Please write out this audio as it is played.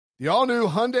The all-new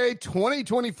Hyundai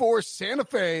 2024 Santa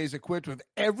Fe is equipped with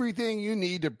everything you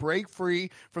need to break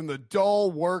free from the dull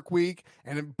work week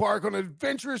and embark on an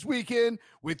adventurous weekend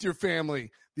with your family.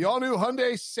 The all-new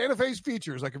Hyundai Santa Fe's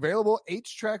features like available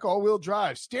H-Track all-wheel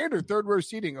drive, standard third-row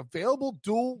seating, available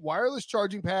dual wireless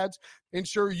charging pads,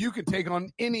 ensure you can take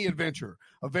on any adventure.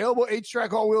 Available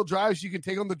H-Track all-wheel drives, you can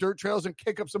take on the dirt trails and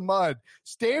kick up some mud.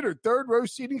 Standard third-row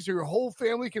seating so your whole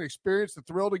family can experience the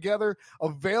thrill together.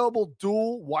 Available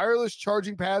dual wireless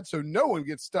charging pads so no one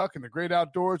gets stuck in the great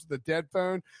outdoors with a dead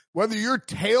phone. Whether you're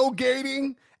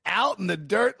tailgating out in the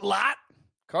dirt lot,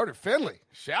 Carter Finley,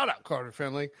 shout out Carter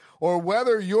Finley, or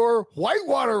whether you're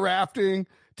whitewater rafting,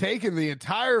 taking the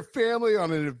entire family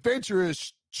on an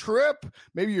adventurous trip,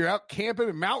 maybe you're out camping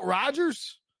at Mount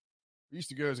Rogers. I used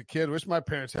to go as a kid. Wish my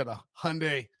parents had a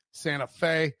Hyundai Santa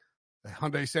Fe. The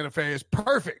Hyundai Santa Fe is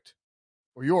perfect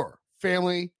for your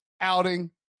family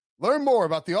outing. Learn more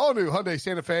about the all-new Hyundai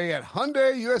Santa Fe at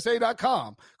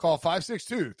HyundaiUSA.com. Call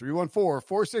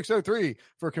 562-314-4603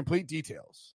 for complete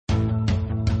details.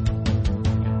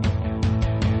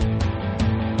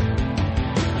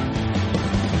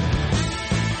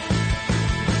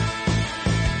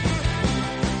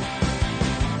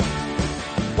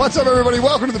 What's up, everybody?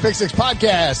 Welcome to the Pick Six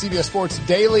Podcast, CBS Sports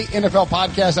Daily NFL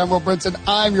Podcast. I'm Will Brinson.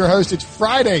 I'm your host. It's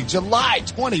Friday, July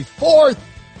 24th,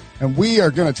 and we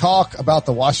are going to talk about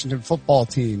the Washington football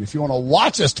team. If you want to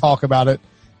watch us talk about it,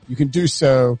 you can do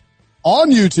so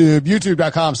on YouTube,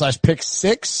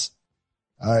 youtube.com/pick6.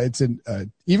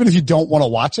 Even if you don't want to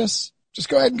watch us, just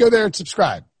go ahead and go there and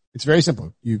subscribe. It's very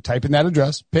simple. You type in that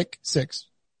address, Pick6.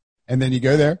 And then you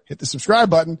go there, hit the subscribe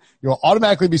button. You'll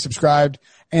automatically be subscribed.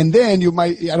 And then you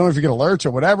might, I don't know if you get alerts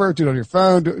or whatever, do it on your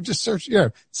phone, just search,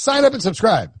 sign up and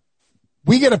subscribe.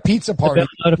 We get a pizza party. A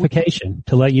notification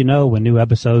to let you know when new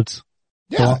episodes.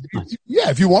 Yeah. Yeah.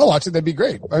 If you want to watch it, that'd be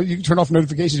great. You can turn off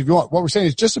notifications if you want. What we're saying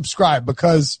is just subscribe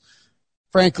because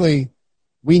frankly,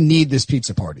 we need this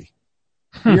pizza party.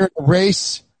 We're in a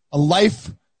race,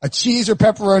 a cheese or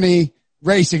pepperoni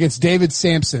race against David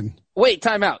Sampson. Wait,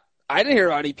 time out. I didn't hear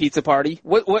about any pizza party.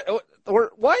 What?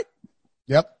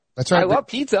 Yep, that's right. I love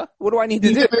pizza. What do I need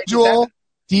to do? Individual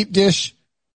deep dish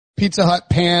Pizza Hut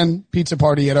pan pizza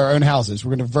party at our own houses.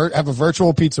 We're going to have a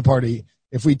virtual pizza party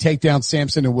if we take down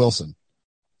Sampson and Wilson.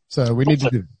 So we need to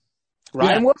do it.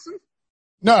 Ryan Wilson?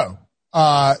 No.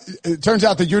 It turns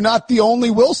out that you're not the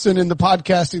only Wilson in the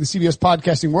CBS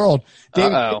podcasting world.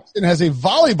 David Wilson has a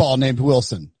volleyball named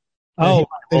Wilson. Oh,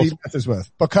 that he messes with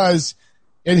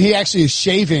and he actually is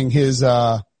shaving his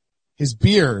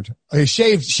beard. He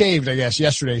shaved, I guess,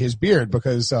 yesterday, his beard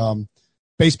because,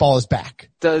 baseball is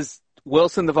back. Does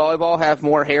Wilson, the volleyball, have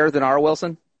more hair than our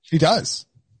Wilson? He does.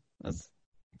 That's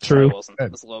true. Wilson.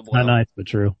 That's not nice, but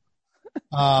true.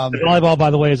 The volleyball, by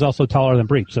the way, is also taller than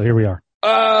Breach, so here we are.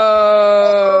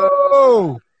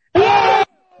 Oh! What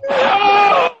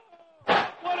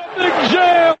a big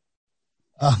jam!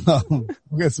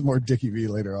 We'll get some more Dickie V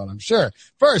later on, I'm sure.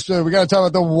 First, we got to talk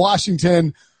about the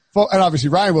Washington, and obviously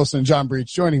Ryan Wilson and John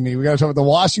Breach joining me. We got to talk about the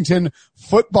Washington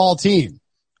football team.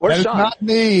 Where's That John? is not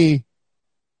me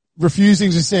refusing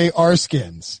to say our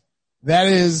skins. That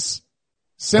is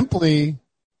simply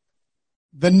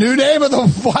the new name of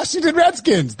the Washington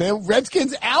Redskins. The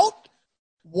Redskins out,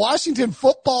 Washington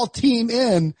football team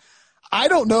in. I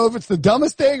don't know if it's the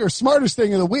dumbest thing or smartest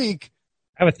thing of the week.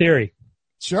 I have a theory.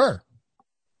 Sure.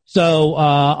 So,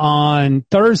 on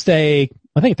Thursday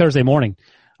morning,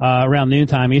 around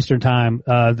noontime Eastern time,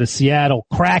 the Seattle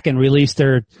Kraken released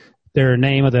their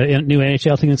name of the new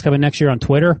NHL team that's coming next year on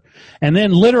Twitter. And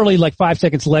then literally like 5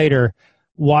 seconds later,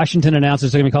 Washington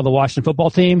announces they're going to be called the Washington football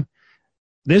team.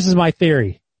 This is my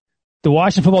theory. The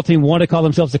Washington football team wanted to call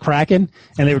themselves the Kraken,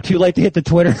 and they were too late to hit the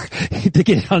Twitter, to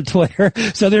get it on Twitter.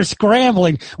 So they're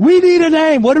scrambling. We need a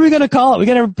name. What are we going to call it? We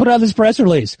got to put out this press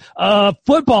release.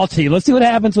 Football team. Let's see what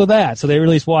happens with that. So they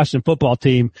released Washington football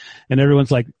team, and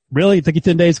everyone's like, really? It took you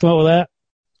 10 days to come up with that?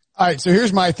 All right. So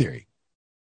here's my theory.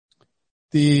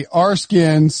 The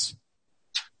R-Skins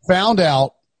found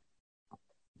out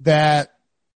that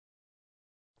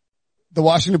the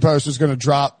Washington Post was going to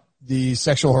drop the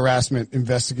sexual harassment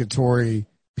investigatory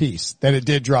piece that it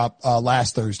did drop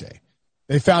last Thursday.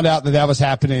 They found out that was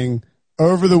happening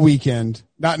over the weekend.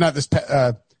 Not this.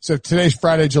 So today's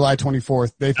Friday, July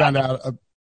 24th. They found out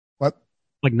what?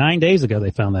 Like 9 days ago, they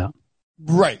found out.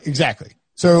 Right, exactly.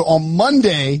 So on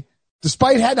Monday,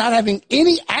 despite not having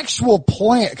any actual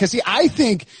plan, because see, I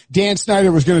think Dan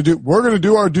Snyder was we're going to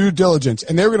do our due diligence,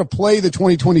 and they're going to play the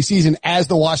 2020 season as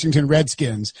the Washington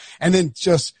Redskins, and then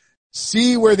just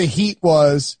see where the heat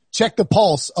was, check the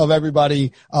pulse of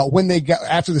everybody, when they got,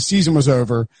 after the season was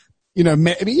over. you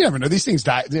never know. These things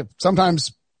die.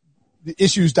 Sometimes the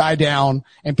issues die down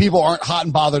and people aren't hot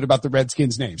and bothered about the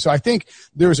Redskins name. So I think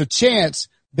there was a chance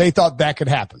they thought that could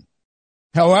happen.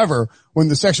 However, when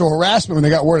the sexual harassment, when they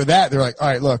got word of that, they're like, all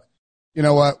right, look, you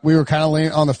know what? We were kind of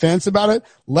laying on the fence about it.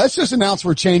 Let's just announce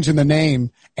we're changing the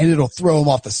name and it'll throw them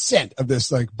off the scent of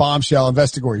this like bombshell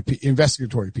investigatory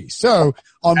piece. So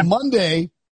on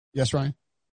Monday, yes, Ryan?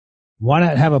 Why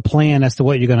not have a plan as to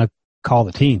what you're going to call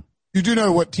the team? You do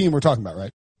know what team we're talking about,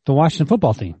 right? The Washington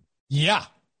football team. Yeah.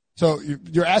 So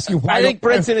you're asking why. I think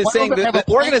Brinson is saying that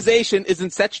the organization is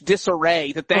in such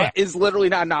disarray that Correct. is literally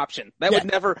not an option. That would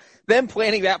never, them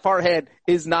planning that far ahead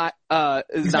is not not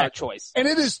a choice. And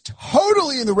it is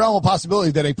totally in the realm of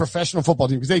possibility that a professional football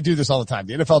team, because they do this all the time.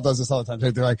 The NFL does this all the time.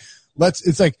 They're like,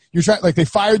 it's like you're trying, like they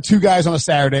fired 2 guys on a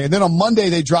Saturday and then on Monday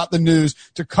they dropped the news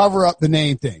to cover up the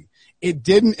name thing.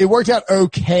 It worked out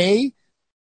okay.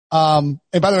 And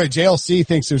by the way, JLC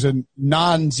thinks there's a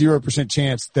 0%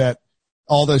 chance that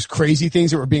all those crazy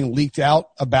things that were being leaked out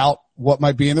about what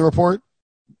might be in the report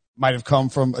might have come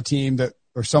from a team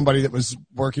or somebody that was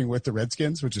working with the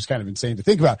Redskins, which is kind of insane to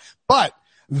think about. But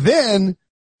then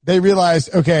they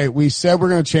realized, okay, we said we're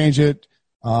going to change it.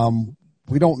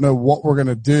 We don't know what we're going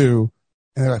to do.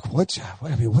 And they're like, what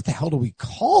the hell do we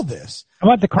call this? How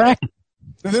about the Kraken?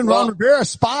 And then Ron Rivera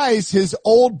spies his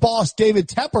old boss, David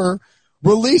Tepper,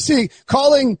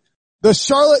 calling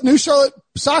the New Charlotte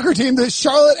soccer team, the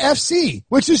Charlotte FC,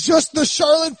 which is just the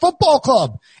Charlotte Football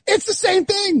Club. It's the same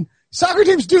thing. Soccer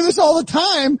teams do this all the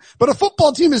time, but a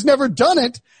football team has never done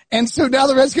it. And so now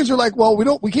the Redskins are like, well,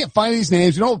 we can't find these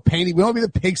names. We don't have painting. We don't be the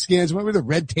Pigskins. We don't be the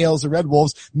Red Tails, the Red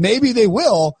Wolves. Maybe they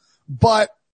will,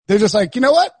 but they're just like, you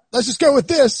know what? Let's just go with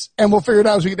this and we'll figure it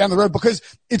out as we get down the road, because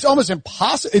it's almost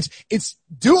impossible. It's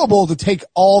doable to take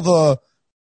all the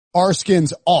R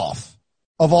skins off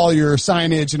of all your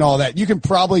signage and all that. You can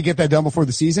probably get that done before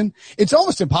the season. It's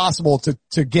almost impossible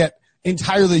to get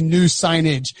entirely new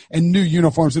signage and new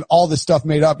uniforms and all this stuff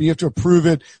made up. You have to approve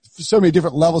it. So many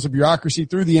different levels of bureaucracy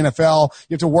through the NFL.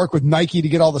 You have to work with Nike to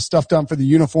get all the stuff done for the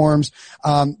uniforms.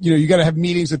 You got to have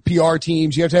meetings with PR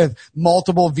teams. You have to have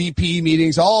multiple VP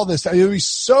meetings, all this. There'll be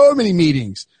so many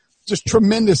meetings, just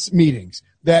tremendous meetings,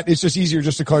 that it's just easier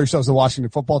just to call yourselves the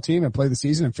Washington football team and play the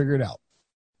season and figure it out.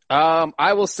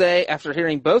 I will say, after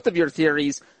hearing both of your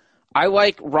theories, I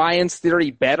like Ryan's theory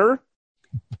better,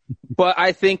 but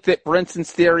I think that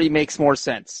Brinson's theory makes more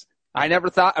sense. I never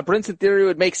thought a Brinson theory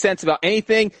would make sense about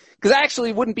anything, because I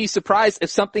actually wouldn't be surprised if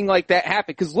something like that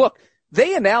happened. Because look,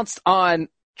 they announced on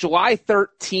July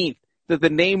 13th that the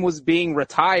name was being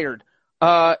retired.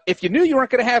 If you knew you weren't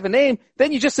going to have a name,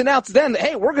 then you just announced then that,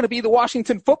 hey, we're going to be the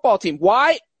Washington football team.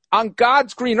 Why on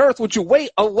God's green earth would you wait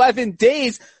 11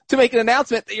 days to make an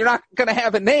announcement that you're not going to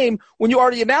have a name when you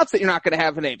already announced that you're not going to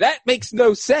have a name? That makes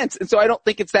no sense. And so I don't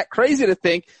think it's that crazy to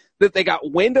think that they got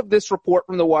wind of this report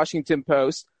from the Washington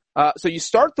Post. So you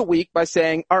start the week by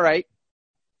saying, all right,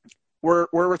 we're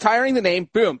retiring the name.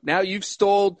 Boom. Now you've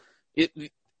stole it.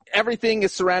 Everything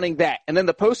is surrounding that. And then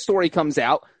the Post story comes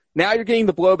out. Now you're getting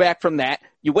the blowback from that.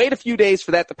 You wait a few days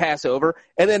for that to pass over.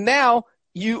 And then now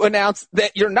you announce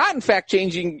that you're not in fact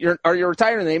changing you're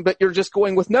retiring the name, but you're just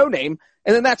going with no name.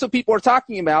 And then that's what people are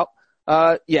talking about.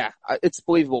 It's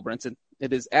believable, Brinson.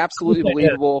 It is absolutely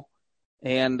believable.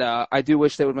 And I do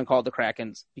wish they would have been called the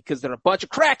Krakens, because they're a bunch of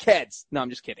crackheads. No, I'm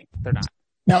just kidding. They're not.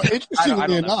 Now,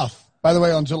 interestingly enough, by the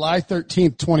way, on July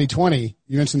 13th, 2020,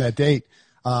 you mentioned that date.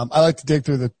 I like to dig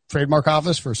through the trademark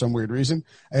office for some weird reason.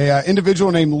 A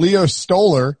individual named Leo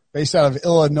Stoller, based out of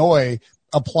Illinois,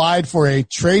 applied for a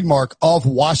trademark of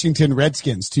Washington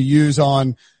Redskins to use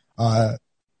on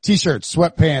T-shirts,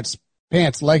 sweatpants,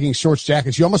 pants, leggings, shorts,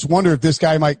 jackets. You almost wonder if this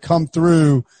guy might come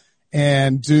through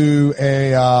and do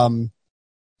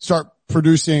start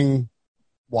producing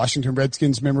Washington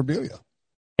Redskins memorabilia.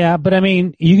 Yeah, but I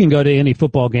mean, you can go to any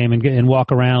football game and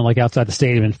walk around like outside the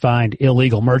stadium and find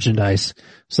illegal merchandise.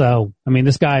 So, I mean,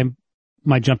 this guy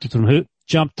might jump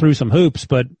through some hoops,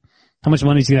 but how much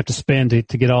money is he going to have to spend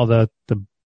to get all the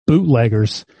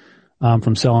bootleggers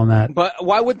from selling that? But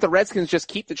why wouldn't the Redskins just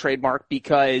keep the trademark?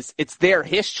 Because it's their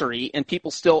history and people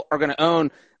still are going to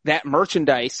own that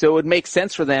merchandise. So it would make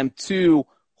sense for them to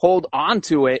hold on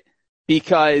to it,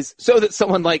 because so that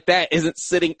someone like that isn't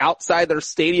sitting outside their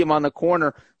stadium on the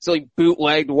corner selling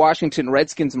bootlegged Washington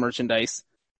Redskins merchandise.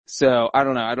 So I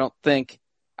don't know. I don't think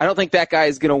that guy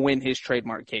is going to win his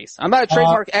trademark case. I'm not a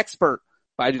trademark expert,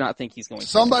 but I do not think he's going to.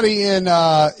 Somebody in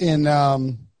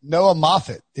Noah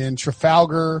Moffett in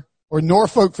Trafalgar or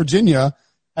Norfolk, Virginia,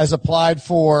 has applied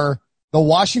for the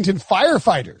Washington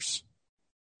Firefighters.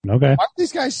 Okay. Why are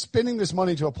these guys spending this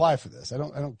money to apply for this? I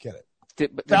don't get it.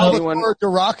 Did Salvatore anyone?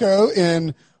 Duraco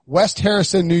in West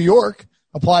Harrison, New York,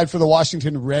 applied for the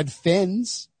Washington Red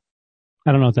Fins.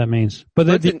 I don't know what that means. But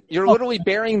Listen, you're literally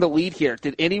burying the lead here.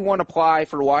 Did anyone apply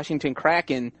for Washington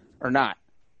Kraken or not?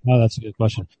 Oh, that's a good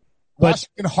question. But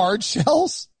Washington Hard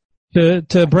Shells?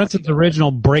 to Brenson's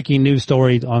original breaking news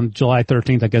story on July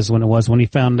 13th, I guess is when it was, when he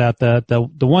found out that the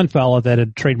one fella that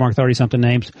had trademarked 30-something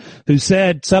names, who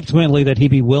said subsequently that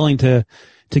he'd be willing to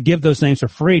give those names for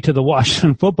free to the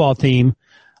Washington football team.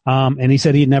 And he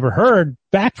said he'd never heard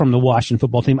back from the Washington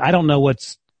football team. I don't know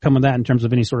what's come of that in terms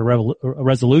of any sort of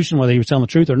resolution, whether he was telling the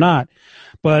truth or not.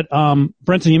 But,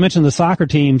 Brenson, you mentioned the soccer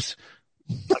teams.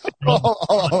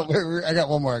 I got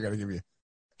one more I got to give you.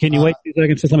 Can you wait 2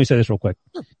 seconds? Just let me say this real quick.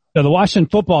 So the Washington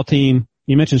football team,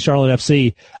 you mentioned Charlotte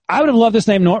FC. I would have loved this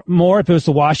name more if it was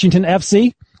the Washington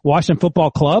FC, Washington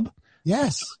Football Club.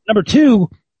 Yes. Number two,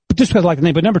 just because I like the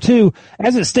name, but number two,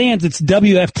 as it stands, it's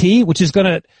WFT, which is going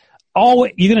to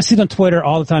you're going to see it on Twitter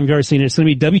all the time. You've already seen it. It's going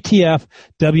to be WTF,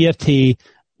 WFT.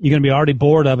 You're going to be already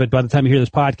bored of it by the time you hear this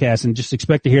podcast, and just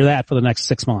expect to hear that for the next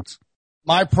 6 months.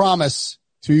 My promise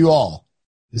to you all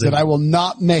is that I will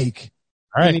not make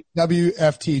any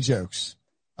WFT jokes.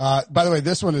 By the way,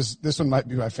 this one might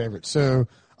be my favorite. So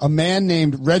a man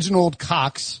named Reginald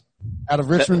Cox out of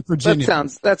Richmond, Virginia.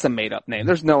 That's a made up name.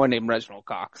 There's no one named Reginald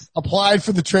Cox. Applied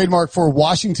for the trademark for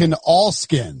Washington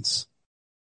Allskins.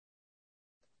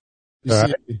 You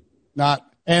see, not,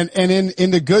 and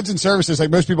in the goods and services, like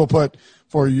most people put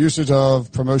for usage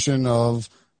of promotion of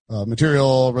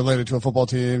material related to a football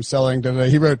team, selling,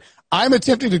 he wrote, I'm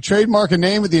attempting to trademark a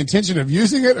name with the intention of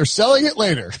using it or selling it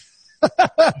later.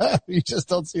 You just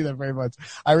don't see that very much.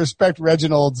 I respect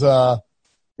Reginald's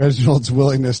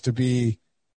willingness to be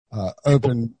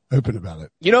open about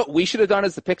it. You know what we should have done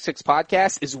as the Pick Six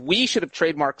podcast is we should have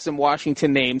trademarked some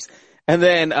Washington names, and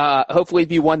then hopefully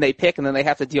be one they pick, and then they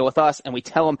have to deal with us, and we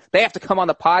tell them they have to come on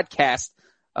the podcast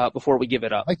before we give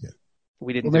it up. I like it.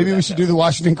 We didn't. Well, maybe we should do the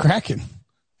Washington Kraken. All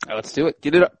right, let's do it.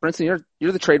 Get it up, Brinson.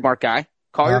 You're the trademark guy.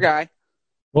 Call your guy.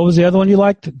 What was the other one you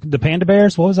liked? The Panda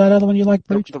Bears? What was that other one you liked,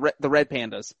 Breach? The red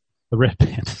pandas. The red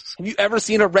pandas. Have you ever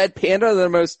seen a red panda?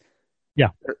 They're Yeah.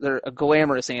 They're a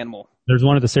glamorous animal. There's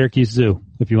one at the Syracuse Zoo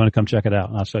if you want to come check it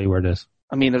out. I'll show you where it is.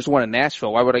 I mean, there's one in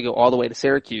Nashville. Why would I go all the way to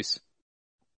Syracuse?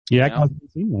 Yeah, I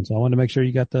haven't seen one, so I wanted to make sure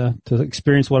you got to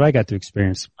experience what I got to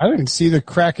experience. I didn't see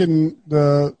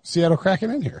the Seattle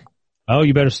Kraken in here. Oh,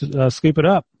 you better scoop it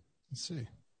up. Let's see.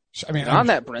 I mean, on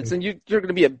that, Brinson, you're going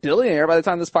to be a billionaire by the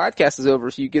time this podcast is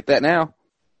over, so you get that now.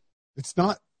 It's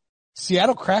not.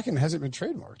 Seattle Kraken hasn't been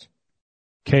trademarked.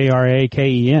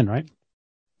 Kraken, right?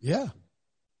 Yeah.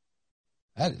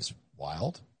 That is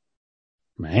wild.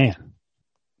 Man.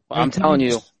 Well, I'm telling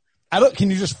you. Can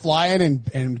you just fly in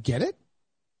and get it?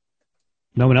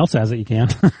 No one else has it. You can.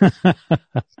 Man.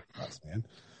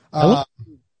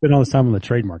 Spent all this time on the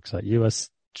trademark site. US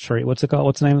Trade. What's it called?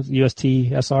 What's the name?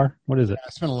 USTSR? What is it? I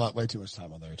spent way too much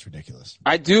time on there. It's ridiculous.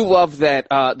 I do love that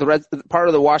part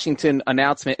of the Washington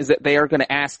announcement is that they are going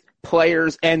to ask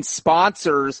players and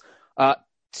sponsors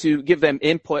to give them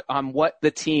input on what the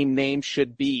team name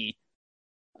should be.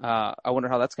 I wonder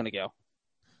how that's going to go.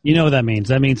 You know what that means?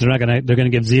 That means they're going to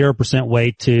give 0%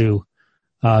 weight to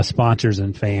sponsors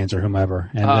and fans or whomever.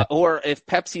 And or if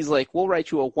Pepsi's like, we'll write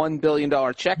you a $1 billion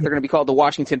check, they're going to be called the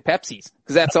Washington Pepsis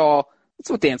because that's all. That's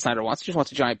what Dan Snyder wants. He just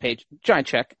wants a giant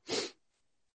check.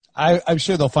 I'm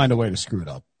sure they'll find a way to screw it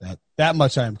up. That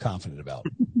much I am confident about.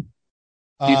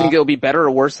 Do you think it'll be better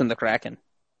or worse than the Kraken?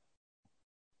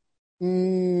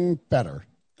 Better.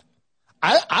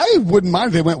 I wouldn't mind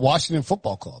if they went Washington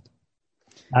Football Club.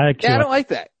 I don't like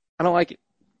that. I don't like it.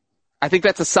 I think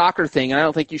that's a soccer thing, and I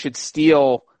don't think you should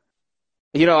steal.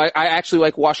 I actually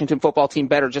like Washington Football Team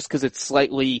better just because it's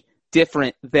slightly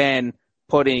different than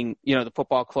putting, the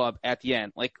football club at the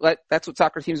end. That's what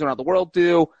soccer teams around the world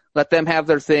do. Let them have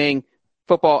their thing.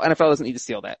 NFL doesn't need to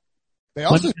steal that. They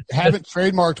also haven't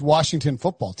trademarked Washington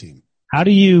Football Team. How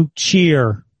do you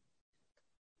cheer?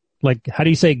 How do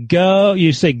you say go?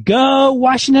 You say go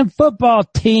Washington Football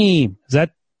Team. Is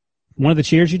that one of the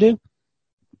cheers you do?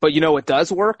 But what does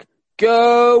work?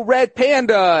 Go Red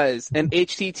Pandas. And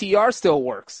HTTR still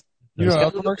works.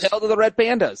 Hell to the Red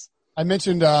Pandas. I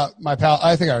mentioned my pal.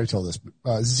 I think I already told this.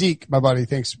 Zeke, my buddy,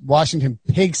 thinks Washington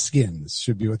Pigskins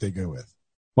should be what they go with.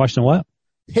 Washington what?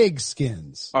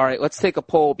 Pigskins. All right, let's take a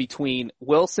poll between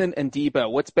Wilson and Debo.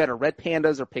 What's better, Red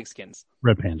Pandas or Pigskins?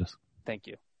 Red Pandas. Thank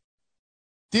you.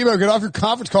 Debo, get off your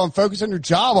conference call and focus on your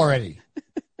job already.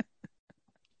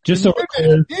 Just so we're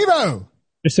clear, Debo.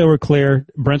 Just so we're clear,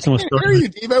 Brenson was. Where are you,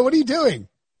 Debo? What are you doing?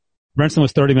 Brenson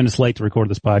was 30 minutes late to record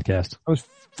this podcast. I was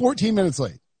 14 minutes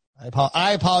late. I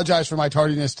apologize for my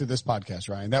tardiness to this podcast,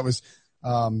 Ryan. That was,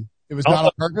 it was not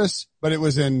on purpose, but it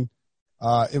was it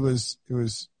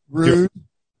was rude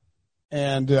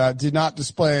and, did not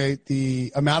display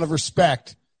the amount of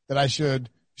respect that I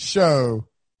should show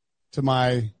to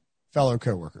my fellow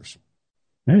coworkers.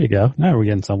 There you go. Now we're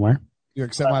getting somewhere. You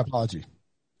accept my apology.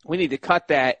 We need to cut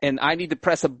that, and I need to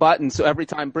press a button so every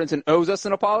time Brinson owes us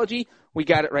an apology, we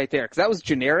got it right there. Because that was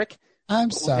generic.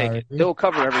 I'm sorry. It'll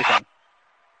cover everything.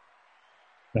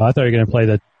 Oh, I thought you were going to play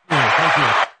the. Yeah, thank you.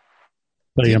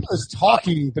 But He was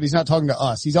talking, but he's not talking to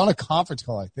us. He's on a conference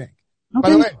call, I think. Okay. By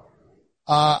the way,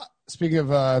 speaking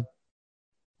of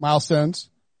milestones,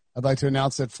 I'd like to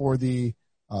announce that for the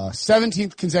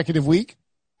 17th consecutive week,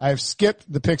 I have skipped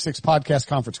the Pick Six podcast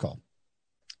conference call.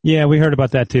 Yeah, we heard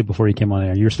about that too before you came on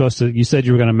air. You said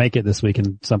you were going to make it this week,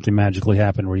 and something magically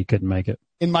happened where you couldn't make it.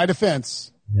 In my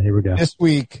defense, here we go. This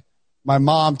week, my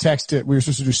mom texted. We were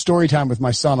supposed to do story time with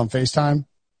my son on FaceTime.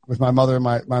 With my mother and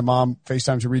my mom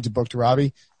FaceTime to read the book to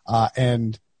Robbie.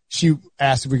 And she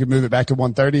asked if we could move it back to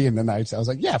 1:30. And then I was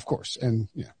like, yeah, of course. And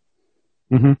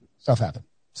stuff happened.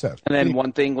 So, and then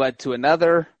one thing led to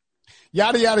another.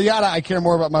 Yada, yada, yada. I care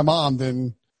more about my mom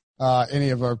than any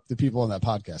of the people on that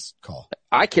podcast call.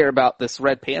 I care about this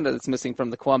red panda that's missing from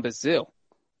the Columbus Zoo.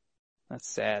 That's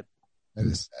sad. That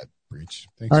is sad, Breach.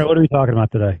 Thanks. All right, what are we talking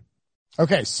about today?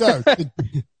 Okay, so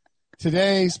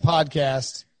today's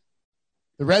podcast,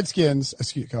 the Redskins,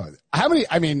 how many,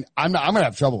 I mean, I'm going to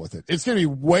have trouble with it. It's going to be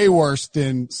way worse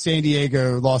than San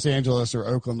Diego, Los Angeles, or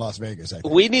Oakland, Las Vegas, I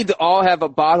think. We need to all have a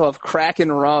bottle of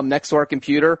Kraken rum next to our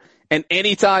computer, and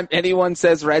anytime anyone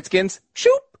says Redskins,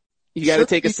 shoot, you got to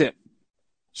take a sip.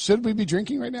 Should we be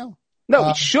drinking right now? No,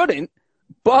 we shouldn't,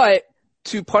 but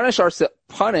to punish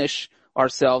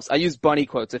ourselves, I use bunny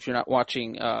quotes if you're not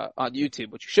watching on YouTube,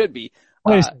 which you should be.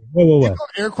 Wait.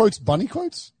 Air quotes, bunny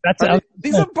quotes?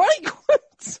 These are bunny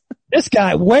quotes. This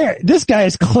guy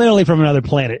is clearly from another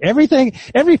planet. Every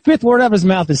fifth word out of his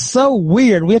mouth is so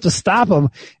weird. We have to stop him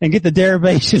and get the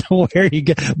derivation of where he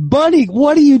get. Bunny,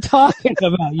 what are you talking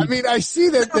about? I mean, I see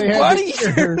that they have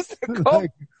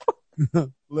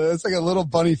it's like a little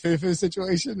bunny foo-foo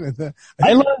situation with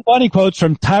I learned bunny quotes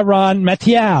from Tyrann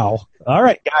Mathieu. All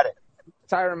right, got it.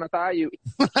 Tyrann Mathieu.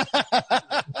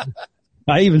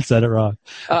 I even said it wrong.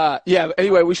 Yeah.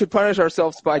 Anyway, we should punish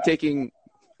ourselves by drinking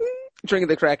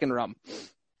the Kraken rum.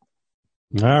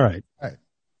 All right.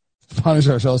 Punish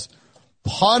ourselves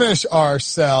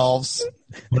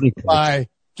by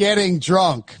getting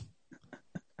drunk.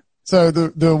 So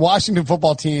the Washington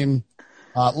football team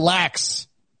lacks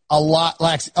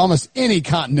almost any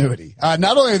continuity.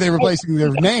 Not only are they replacing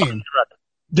their name,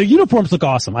 the uniforms look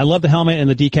awesome. I love the helmet and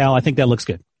the decal. I think that looks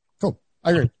good. Cool.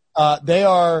 I agree. They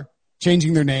are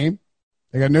changing their name.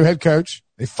 They got a new head coach.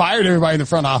 They fired everybody in the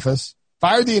front office.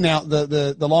 Fired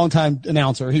the longtime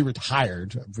announcer. He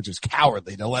retired, which is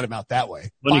cowardly to let him out that way.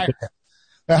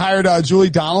 They hired Julie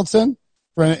Donaldson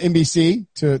from NBC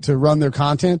to run their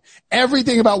content.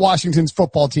 Everything about Washington's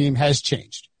football team has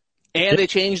changed. And they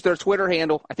changed their Twitter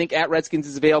handle. I think @Redskins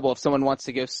is available if someone wants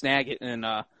to go snag it and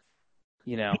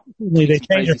they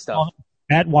changed stuff.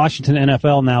 At Washington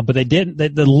NFL now, but they didn't.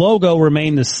 The logo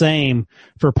remained the same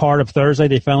for part of Thursday.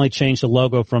 They finally changed the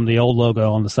logo from the old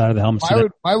logo on the side of the helmet.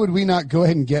 Why would we not go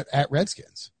ahead and get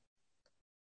 @Redskins?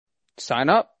 Sign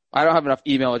up. I don't have enough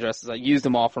email addresses. I use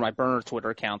them all for my burner Twitter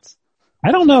accounts.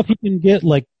 I don't know if you can get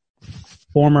like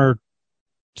former,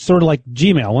 sort of like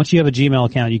Gmail. Once you have a Gmail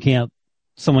account,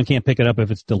 someone can't pick it up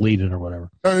if it's deleted or whatever.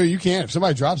 Oh, you can. If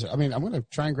somebody drops it. I mean, I'm going to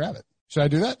try and grab it. Should I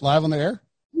do that live on the air?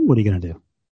 What are you going to do?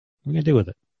 What are you going to do with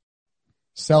it?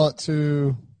 Sell it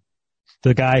to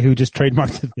the guy who just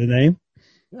trademarked the name?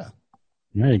 Yeah.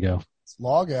 There you go. Let's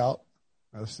log out.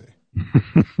 Let's see.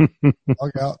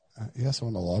 Log out. Yes, I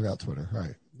want to log out Twitter. All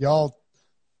right. Y'all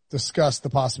discuss the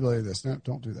possibility of this. No,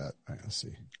 don't do that. All right, let's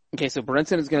see. Okay, so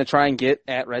Brinson is going to try and get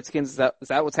 @Redskins. Is that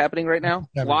what's happening right now?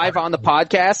 Yeah, live on the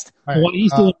podcast? All right.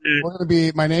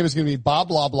 My name is going to be Bob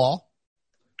Blah Blah.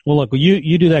 Well, look,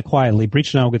 you do that quietly.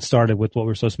 Breach and I will get started with what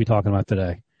we're supposed to be talking about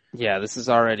today. Yeah, this has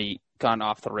already gone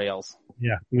off the rails.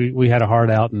 Yeah, we had a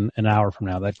hard out in an hour from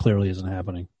now. That clearly isn't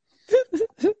happening.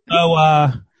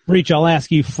 So, Breach, I'll ask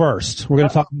you first. We're going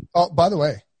to talk. Oh, by the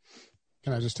way,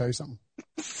 can I just tell you something?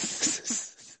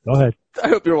 Go ahead. I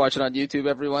hope you're watching on YouTube,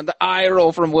 everyone. The eye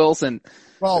roll from Wilson.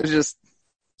 Well,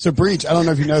 so Breach, I don't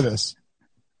know if you know this,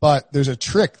 but there's a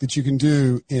trick that you can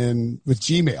do with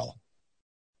Gmail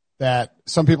that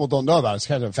some people don't know about. It's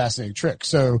kind of a fascinating trick.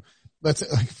 So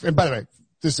and by the way,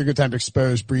 this is a good time to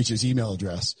expose Breach's email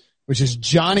address, which is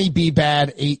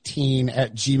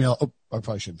johnnybad18@gmail. Oh, I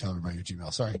probably shouldn't tell everybody your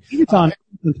Gmail. Sorry. It's on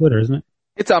Twitter, isn't it?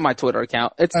 It's on my Twitter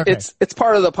account. It's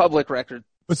part of the public record.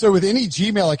 But so with any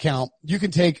Gmail account, you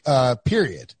can take a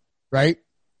period, right?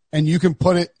 And you can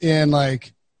put it in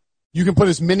you can put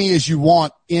as many as you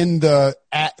want in the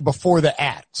before the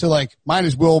 @ So like mine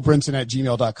is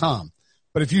willbrinson@gmail.com.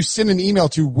 But if you send an email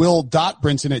to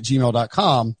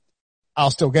will.brinson@gmail.com,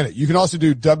 I'll still get it. You can also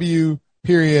do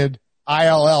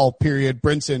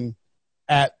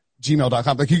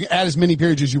w.ill.brinson@gmail.com. Like you can add as many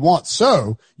periods as you want.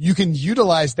 So you can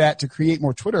utilize that to create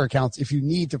more Twitter accounts if you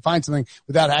need to find something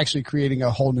without actually creating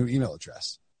a whole new email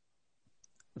address.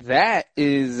 That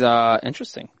is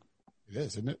interesting. It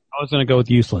is, isn't it? I was going to go with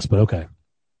useless, but okay.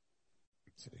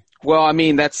 Well, I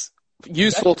mean, that's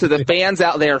useful to the fans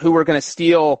out there who are going to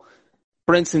steal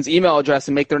Brinson's email address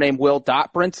and make their name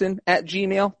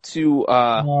will.brinson@gmail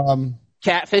to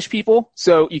catfish people.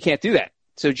 So you can't do that.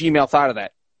 So Gmail thought of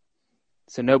that.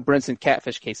 So no Brinson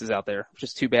catfish cases out there, which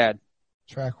is too bad.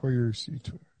 Track where you receive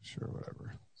Twitter. Sure,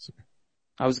 whatever.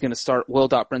 I was going to start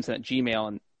will.brinson@gmail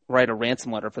and write a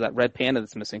ransom letter for that red panda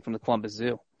that's missing from the Columbus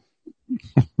Zoo.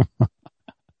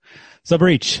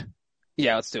 Breach.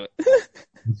 Yeah, let's do it.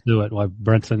 Let's do it. While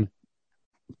Brinson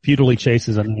futilely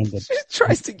chases a name that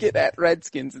tries to get at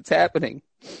Redskins. It's happening.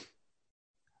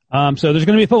 So there's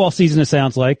going to be a football season, it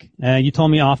sounds like. You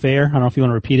told me off air. I don't know if you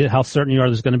want to repeat it. How certain you are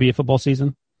there's going to be a football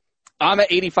season? I'm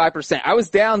at 85%. I was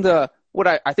down to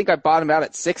I think I bottomed out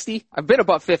at 60. I've been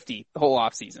above 50 the whole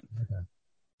off season. Okay.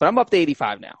 But I'm up to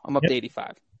 85 now. I'm up to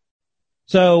 85.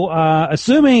 So,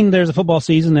 assuming there's a football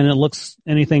season and it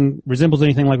resembles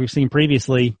anything like we've seen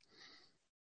previously,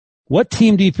 what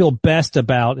team do you feel best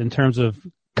about in terms of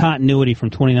continuity from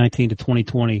 2019 to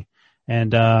 2020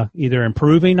 and, either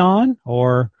improving on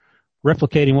or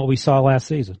replicating what we saw last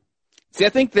season? See, I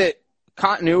think that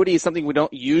continuity is something we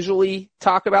don't usually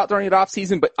talk about during the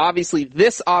offseason, but obviously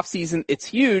this offseason, it's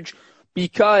huge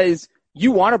because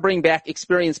you want to bring back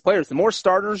experienced players. The more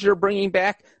starters you're bringing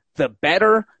back, the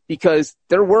better, because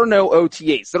there were no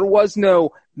OTAs. There was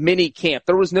no mini camp.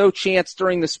 There was no chance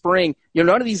during the spring. None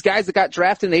of these guys that got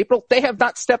drafted in April, they have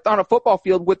not stepped on a football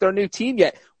field with their new team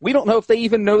yet. We don't know if they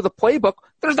even know the playbook.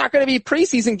 There's not going to be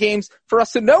preseason games for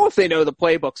us to know if they know the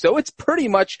playbook. So it's pretty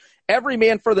much every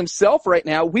man for themselves right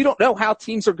now. We don't know how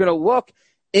teams are going to look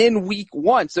in week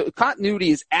one. So continuity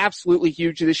is absolutely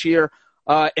huge this year.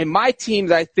 And my team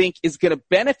that I think is going to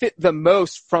benefit the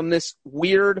most from this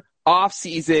weird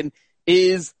offseason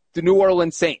is the New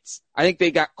Orleans Saints. I think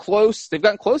they got close. They've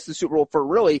gotten close to the Super Bowl for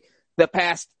really the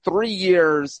past 3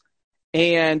 years.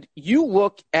 And you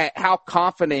look at how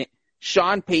confident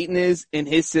Sean Payton is in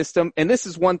his system. And this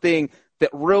is one thing that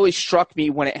really struck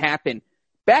me when it happened.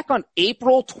 Back on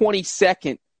April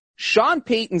 22nd, Sean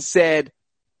Payton said,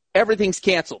 everything's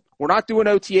canceled. We're not doing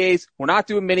OTAs. We're not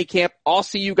doing minicamp. I'll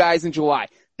see you guys in July.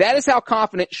 That is how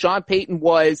confident Sean Payton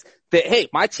was that, hey,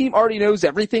 my team already knows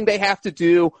everything they have to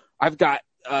do. I've got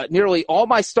nearly all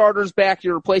my starters back.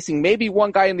 You're replacing maybe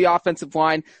one guy in the offensive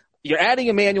line. You're adding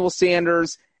Emmanuel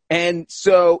Sanders. And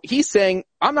so he's saying,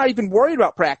 I'm not even worried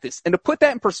about practice. And to put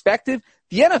that in perspective,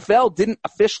 the NFL didn't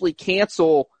officially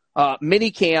cancel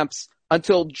mini camps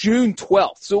until June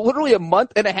 12th. So literally a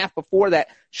month and a half before that,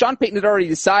 Sean Payton had already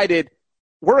decided,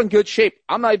 we're in good shape.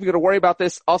 I'm not even going to worry about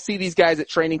this. I'll see these guys at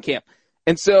training camp.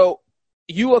 And so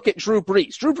you look at Drew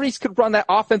Brees. Drew Brees could run that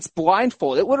offense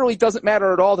blindfold. It literally doesn't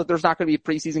matter at all that there's not going to be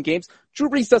preseason games. Drew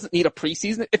Brees doesn't need a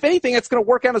preseason. If anything, that's going to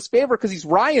work out in his favor because he's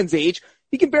Ryan's age.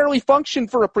 He can barely function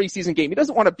for a preseason game. He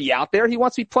doesn't want to be out there. He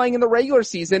wants to be playing in the regular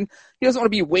season. He doesn't want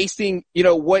to be wasting,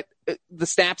 what the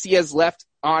snaps he has left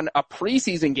on a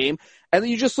preseason game. And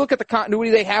then you just look at the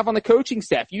continuity they have on the coaching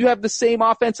staff. You have the same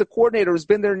offensive coordinator who's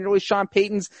been there nearly Sean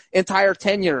Payton's entire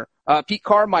tenure, Pete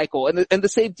Carmichael, and the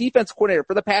same defense coordinator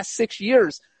for the past 6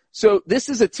 years. So this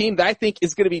is a team that I think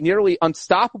is going to be nearly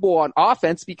unstoppable on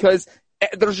offense because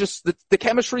there's just the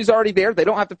chemistry is already there. They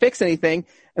don't have to fix anything.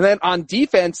 And then on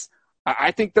defense,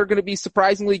 I think they're going to be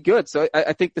surprisingly good. So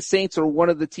I think the Saints are one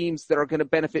of the teams that are going to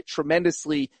benefit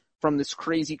tremendously from this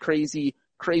crazy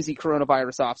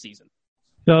coronavirus offseason.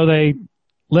 So they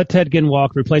let Ted Ginn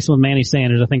walk, replace him with Manny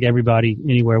Sanders. I think everybody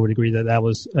anywhere would agree that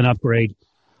was an upgrade.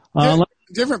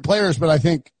 Different players, but I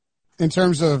think in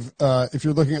terms of if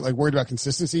you're looking at worried about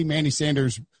consistency, Manny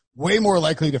Sanders way more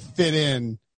likely to fit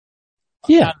in.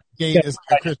 As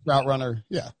a crisp route runner.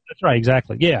 Yeah, that's right.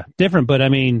 Exactly. Yeah, different, but I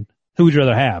mean, who would you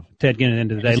rather have? Ted Ginn at the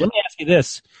end of the day. Let me ask you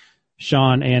this,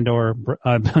 Sean and/or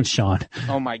Sean.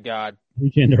 Oh my God.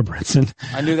 And/or Brinson.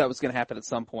 I knew that was going to happen at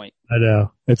some point. I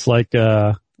know. It's like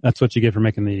that's what you get for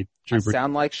making the Drew Brees.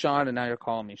 Sound like Sean, and now you're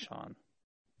calling me Sean.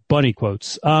 Bunny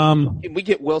quotes. Can we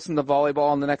get Wilson the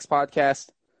volleyball on the next podcast?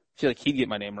 I feel like he'd get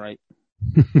my name right.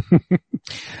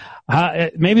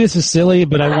 Maybe this is silly,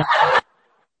 but I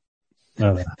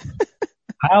want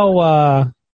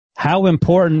how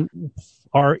important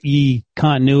RE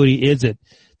continuity is it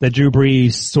that Drew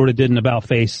Brees sort of did an about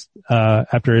face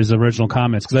after his original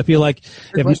comments? Because I feel like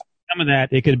if some of that,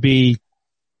 they could be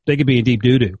in deep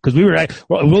doo-doo. Because we were like,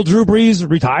 well, will Drew Brees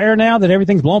retire now that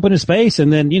everything's blown up in his face?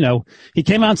 And then, he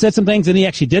came out and said some things, and he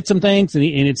actually did some things, and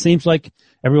it seems like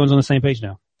everyone's on the same page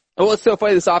now. Well, it's so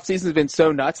funny. This offseason has been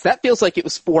so nuts. That feels like it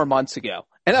was 4 months ago.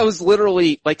 And that was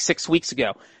literally like 6 weeks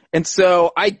ago. And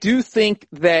so I do think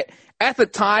that at the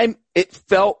time it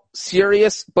felt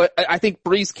serious, but I think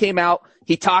Brees came out.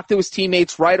 He talked to his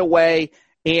teammates right away.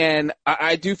 And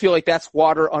I do feel like that's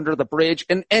water under the bridge.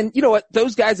 And you know what?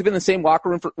 Those guys have been in the same locker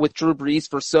room with Drew Brees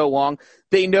for so long.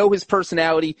 They know his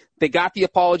personality. They got the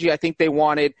apology I think they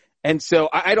wanted. And so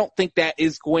I don't think that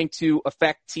is going to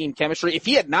affect team chemistry. If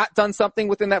he had not done something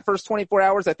within that first 24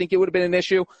 hours, I think it would have been an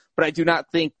issue. But I do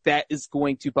not think that is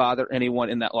going to bother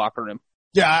anyone in that locker room.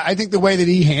 Yeah, I think the way that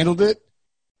he handled it,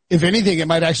 if anything, it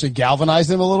might actually galvanize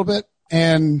them a little bit.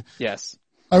 And yes,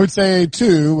 I would say,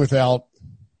 too, without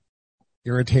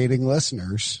irritating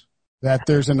listeners, that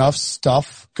there's enough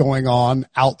stuff going on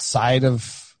outside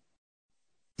of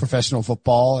professional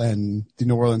football and the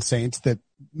New Orleans Saints that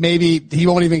maybe he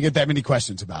won't even get that many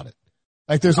questions about it.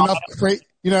 Like there's enough great,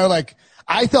 like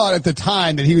I thought at the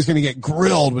time that he was going to get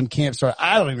grilled when camp started.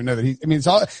 I don't even know that it's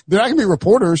all, they're not going to be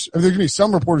reporters. There's going to be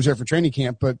some reporters there for training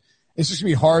camp, but it's just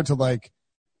going to be hard to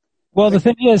Well, the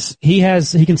thing is, he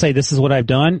can say, this is what I've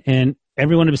done, and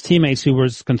every one of his teammates who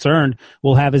was concerned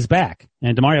will have his back.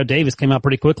 And Demario Davis came out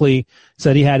pretty quickly,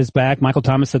 said he had his back. Michael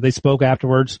Thomas said they spoke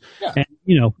afterwards. Yeah. And,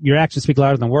 your actions speak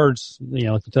louder than words.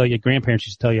 Like to tell you, grandparents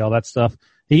used to tell you all that stuff.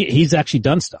 He's actually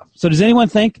done stuff. So does anyone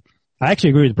think, I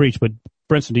actually agree with Breach, but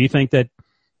Brinson, do you think that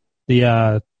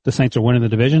the Saints are winning the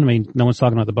division? I mean, no one's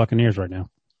talking about the Buccaneers right now.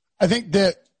 I think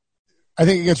it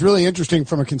gets really interesting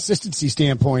from a consistency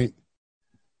standpoint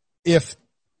if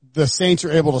the Saints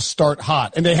are able to start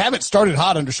hot. And they haven't started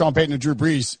hot under Sean Payton and Drew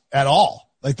Brees at all.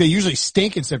 Like they usually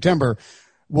stink in September.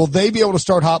 Will they be able to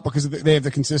start hot because they have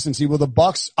the consistency? Will the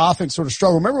Bucs offense sort of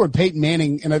struggle? Remember when Peyton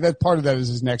Manning, and that part of that is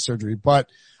his neck surgery, but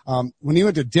when he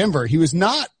went to Denver, he was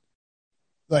not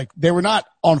they were not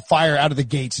on fire out of the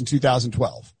gates in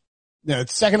 2012. The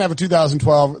second half of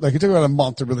 2012, it took about a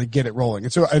month to really get it rolling.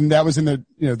 And that was in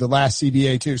the last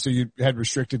CBA too. So you had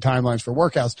restricted timelines for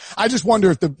workouts. I just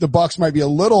wonder if the Bucs might be a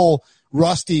little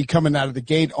rusty coming out of the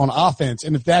gate on offense.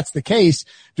 And if that's the case,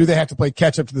 do they have to play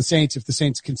catch up to the Saints if the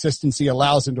Saints consistency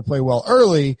allows them to play well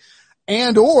early?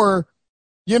 Or,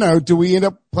 do we end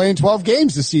up playing 12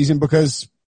 games this season because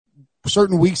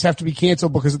certain weeks have to be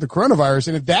canceled because of the coronavirus?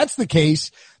 And if that's the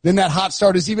case, then that hot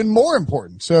start is even more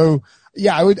important. So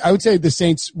yeah, I would say the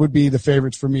Saints would be the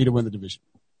favorites for me to win the division.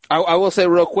 I will say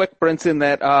real quick, Brinson,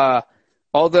 that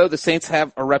although the Saints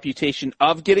have a reputation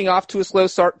of getting off to a slow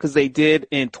start because they did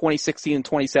in 2016 and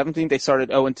 2017, they started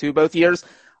 0-2 both years.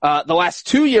 The last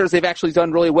 2 years they've actually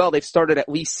done really well. They've started at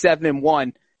least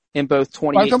 7-1 in both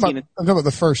 2018. I'm talking about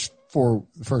the first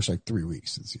 3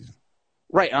 weeks of the season.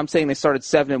 Right, I'm saying they started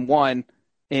 7-1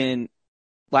 in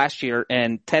last year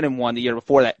and 10-1 the year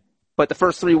before that. But the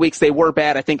first 3 weeks they were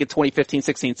bad, I think, in 2015,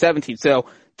 16, 17. So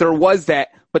there was that,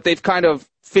 but they've kind of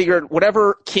figured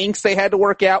whatever kinks they had to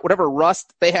work out, whatever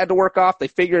rust they had to work off, they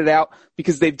figured it out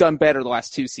because they've done better the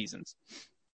last 2 seasons.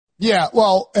 Yeah,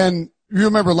 well, and you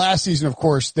remember last season, of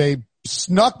course, they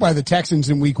snuck by the Texans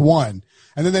in week 1.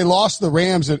 And then they lost the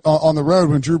Rams on the road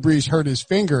when Drew Brees hurt his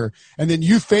finger. And then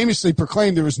you famously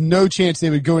proclaimed there was no chance they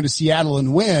would go into Seattle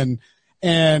and win.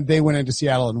 And they went into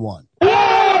Seattle and won.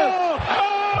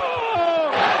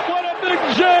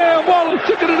 Jam, Wallace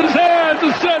took it in his hands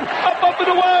and said, up and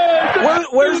away.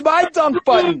 Where's my dunk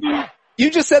button?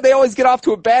 You just said they always get off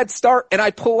to a bad start, and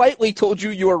I politely told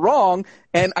you were wrong,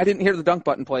 and I didn't hear the dunk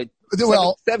button played.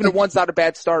 Well, 7-1's not a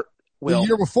bad start, Will. The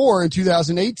year before, in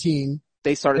 2018,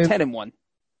 they started 10-1.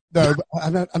 No,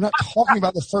 I'm not talking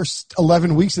about the first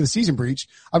 11 weeks of the season, Breach.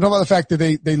 I'm talking about the fact that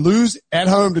they lose at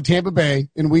home to Tampa Bay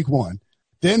in week 1.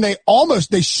 Then they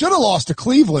should have lost to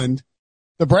Cleveland.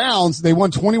 The Browns, they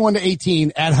won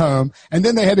 21-18 at home, and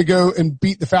then they had to go and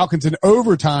beat the Falcons in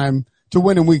overtime to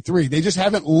win in week 3. They just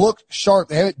haven't looked sharp.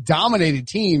 They haven't dominated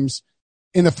teams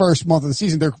in the first month of the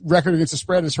season. Their record against the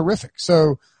spread is horrific.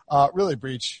 So, really,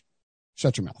 Breach,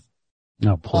 shut your mouth.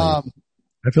 No, please.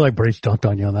 I feel like Breach dunked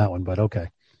on you on that one, but okay.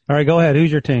 All right, go ahead.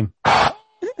 Who's your team? All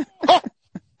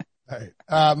right.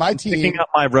 My team. Picking up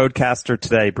my Roadcaster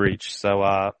today, Breach.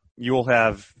 So, we'll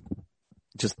have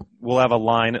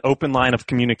a open line of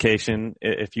communication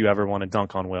if you ever want to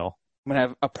dunk on Will. I'm going to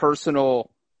have a personal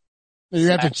You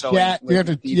have to chat. You have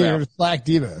to Slack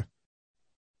Debo.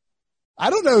 I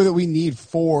don't know that we need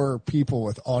 4 people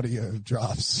with audio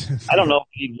drops. I don't know if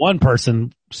we need one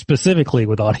person specifically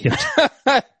with audio.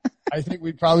 I think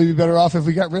we'd probably be better off if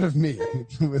we got rid of me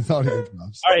with audio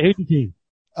drops. All right, who's your team?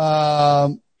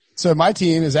 So my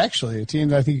team is actually a team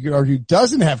that I think you could argue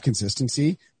doesn't have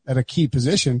consistency at a key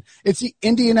position. It's the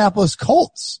Indianapolis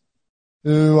Colts,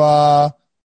 who are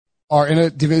in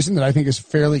a division that I think is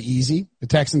fairly easy. The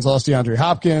Texans lost DeAndre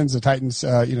Hopkins. The Titans,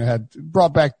 had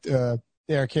brought back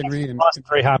Derrick Henry and lost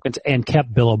DeAndre Hopkins and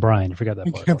kept Bill O'Brien. I forgot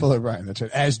that part. Kept Bill O'Brien, that's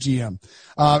right, as GM.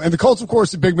 And the Colts, of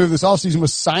course, the big move this offseason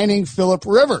was signing Phillip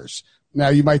Rivers. Now,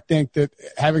 you might think that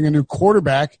having a new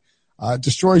quarterback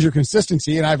destroys your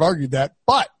consistency, and I've argued that.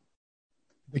 But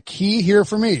the key here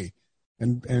for me,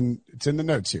 and it's in the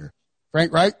notes here,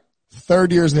 Frank Reich,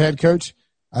 3rd year as the head coach,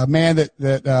 a man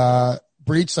that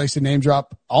Breach likes to name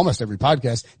drop almost every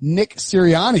podcast. Nick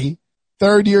Sirianni,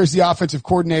 3rd year as the offensive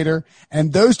coordinator.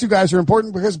 And those 2 guys are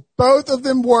important because both of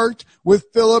them worked with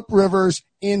Phillip Rivers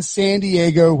in San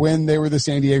Diego when they were the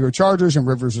San Diego Chargers, and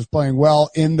Rivers was playing well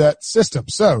in that system.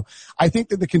 So I think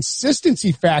that the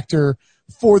consistency factor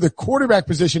for the quarterback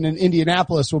position in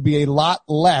Indianapolis will be a lot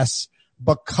less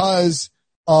because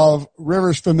of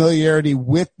Rivers' familiarity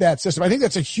with that system. I think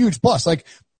that's a huge plus. Like,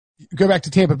 go back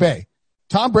to Tampa Bay.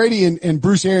 Tom Brady and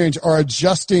Bruce Arians are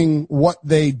adjusting what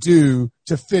they do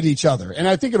to fit each other. And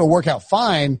I think it'll work out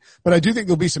fine, but I do think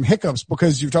there'll be some hiccups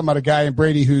because you're talking about a guy in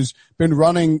Brady who's been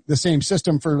running the same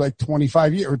system for like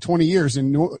 25 years or 20 years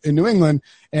in New England,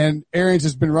 and Arians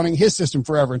has been running his system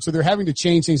forever. And so they're having to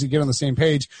change things to get on the same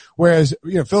page. Whereas,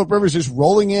 Phillip Rivers is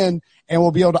rolling in and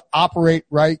will be able to operate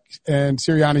Reich and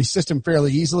Sirianni's system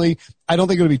fairly easily. I don't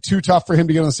think it'll be too tough for him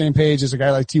to get on the same page as a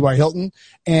guy like T.Y. Hilton.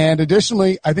 And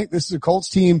additionally, I think this is a Colts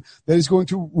team that is going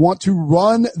to want to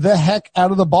run the heck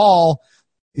out of the ball.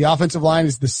 The offensive line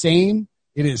is the same.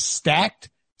 It is stacked.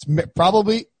 It's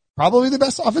probably the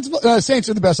best offensive Saints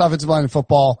are the best offensive line in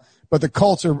football, but the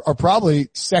Colts are probably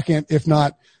second, if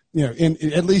not, in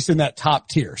at least in that top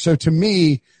tier. So to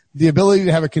me, the ability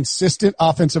to have a consistent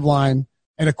offensive line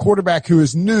and a quarterback who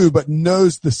is new but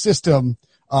knows the system,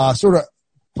 sort of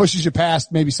pushes you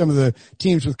past maybe some of the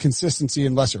teams with consistency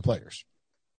and lesser players.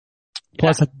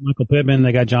 Plus, Michael Pittman,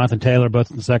 they got Jonathan Taylor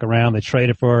both in the 2nd round. They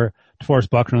traded for DeForest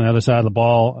Buckner on the other side of the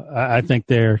ball. I think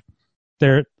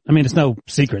it's no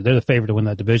secret. They're the favorite to win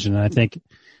that division. And I think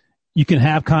you can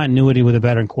have continuity with a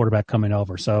veteran quarterback coming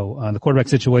over. So, the quarterback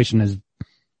situation is,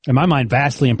 in my mind,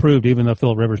 vastly improved, even though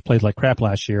Phillip Rivers played like crap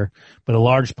last year. But a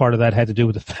large part of that had to do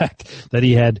with the fact that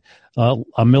he had a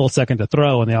millisecond to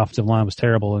throw and the offensive line was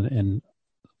terrible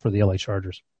for the LA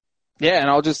Chargers. Yeah,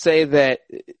 and I'll just say that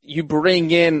you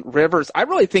bring in Rivers. I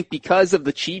really think because of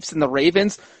the Chiefs and the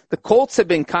Ravens, the Colts have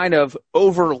been kind of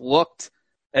overlooked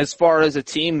as far as a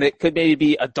team that could maybe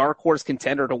be a dark horse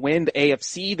contender to win the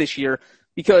AFC this year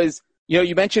because,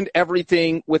 you mentioned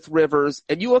everything with Rivers,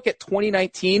 and you look at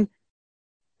 2019,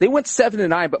 they went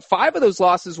 7-9, but 5 of those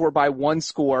losses were by 1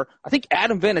 score. I think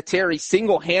Adam Vinatieri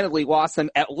single-handedly lost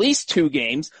them at least 2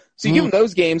 games. So you give them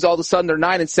those games, all of a sudden they're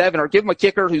 9-7, or give them a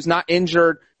kicker who's not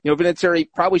injured. Vinatieri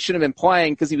probably shouldn't have been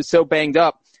playing because he was so banged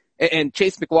up. And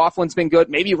Chase McLaughlin's been good.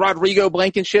 Maybe Rodrigo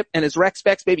Blankenship and his rec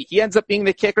specs, maybe he ends up being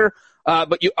the kicker.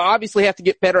 But you obviously have to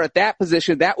get better at that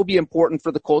position. That will be important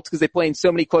for the Colts because they play in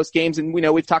so many close games. And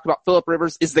we've talked about Phillip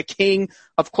Rivers is the king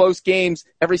of close games.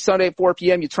 Every Sunday at 4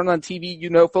 p.m., you turn on TV,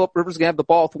 Phillip Rivers is going to have the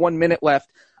ball with 1 minute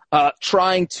left,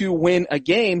 trying to win a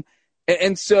game.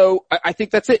 And so I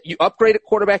think that's it. You upgrade at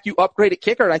quarterback, you upgrade at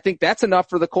kicker, and I think that's enough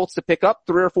for the Colts to pick up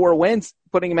 3 or 4 wins,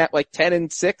 putting them at like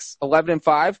 10-6,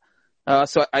 11-5.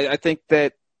 So I think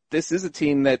that this is a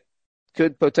team that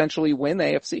could potentially win the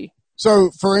AFC.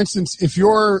 So, for instance,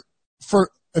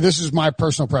 this is my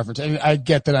personal preference, and I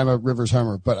get that I'm a Rivers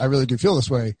homer, but I really do feel this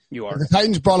way. You are. The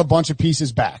Titans brought a bunch of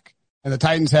pieces back, and the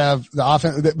Titans have the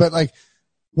offense, but like,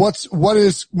 what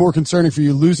is more concerning for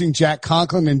you, losing Jack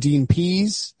Conklin and Dean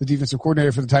Pease, the defensive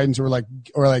coordinator for the Titans, or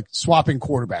like swapping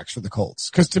quarterbacks for the Colts?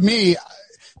 Because to me,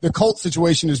 the Colts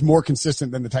situation is more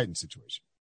consistent than the Titans situation.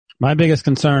 My biggest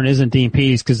concern isn't Dean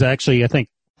Pease because actually I think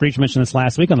Breach mentioned this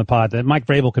last week on the pod that Mike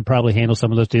Vrabel could probably handle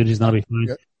some of those duties and that'll be fine.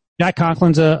 Yep. Jack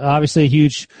Conklin's obviously a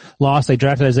huge loss. They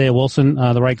drafted Isaiah Wilson,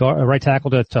 the right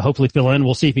tackle, to hopefully fill in.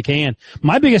 We'll see if he can.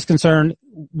 My biggest concern,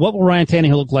 what will Ryan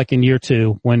Tannehill look like in year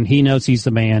 2 when he knows he's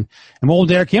the man? And what will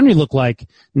Derrick Henry look like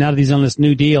now that he's on this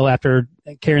new deal after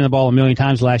carrying the ball a million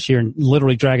times last year and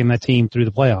literally dragging that team through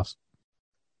the playoffs?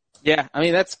 Yeah, I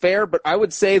mean, that's fair, but I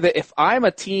would say that if I'm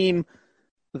a team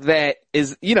that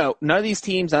is, none of these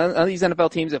teams, none of these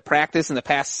NFL teams have practiced in the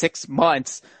past 6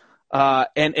 months,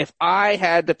 And if I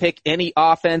had to pick any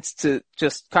offense to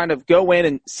just kind of go in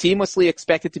and seamlessly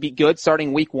expect it to be good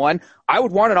starting week 1, I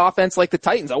would want an offense like the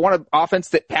Titans. I want an offense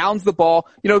that pounds the ball,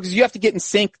 because you have to get in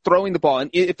sync throwing the ball.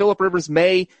 And Phillip Rivers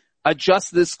may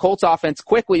adjust this Colts offense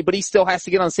quickly, but he still has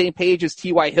to get on the same page as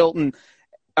T.Y. Hilton.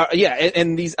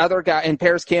 And these other guys, and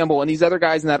Paris Campbell and these other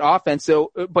guys in that offense.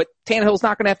 So, but Tannehill's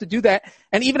not going to have to do that.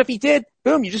 And even if he did,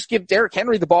 boom, you just give Derrick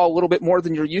Henry the ball a little bit more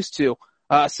than you're used to.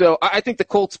 So I think the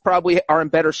Colts probably are in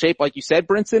better shape, like you said,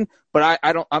 Brinson, but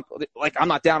I'm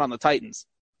not down on the Titans.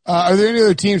 Are there any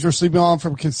other teams we're sleeping on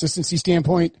from a consistency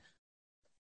standpoint?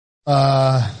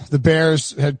 The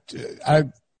Bears had,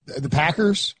 the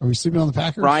Packers. Are we sleeping on the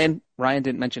Packers? Ryan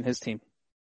didn't mention his team.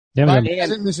 Yeah,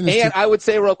 and I would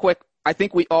say real quick, I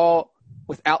think we all,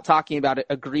 without talking about it,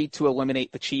 agreed to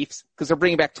eliminate the Chiefs because they're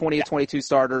bringing back 20 to 22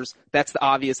 starters. That's the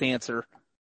obvious answer.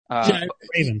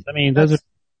 Ravens. I mean, those are.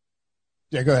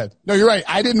 Yeah, go ahead. No, you're right.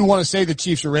 I didn't want to say the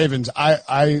Chiefs or Ravens.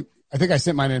 I think I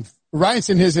sent mine in. Ryan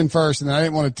sent his in first, and then I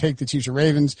didn't want to take the Chiefs or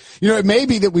Ravens. It may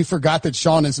be that we forgot that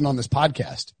Sean isn't on this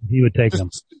podcast. He would take them.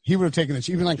 He would have taken the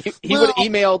Chiefs. Even he would have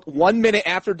emailed 1 minute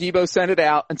after Debo sent it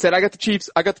out and said, I got the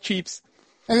Chiefs.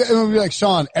 And it would be like,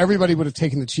 Sean, everybody would have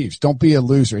taken the Chiefs. Don't be a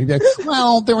loser. He'd be like,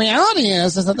 well, the reality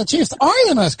is that the Chiefs are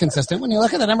the most consistent when you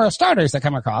look at the number of starters that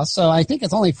come across. So I think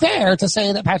it's only fair to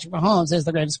say that Patrick Mahomes is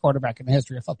the greatest quarterback in the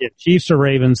history of football. Yeah, Chiefs or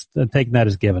Ravens, taking that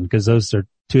as given because those are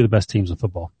two of the best teams in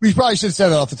football. We probably should have said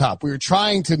that off the top. We were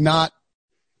trying to not,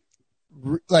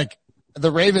 like,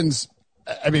 the Ravens.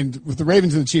 I mean, with the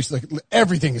Ravens and the Chiefs, like,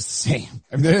 everything is the same.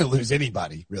 I mean, they didn't lose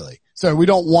anybody, really. So we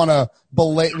don't want to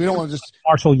just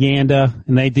Marshall Yanda,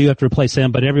 and they do have to replace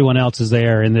him, but everyone else is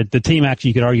there. And the team actually,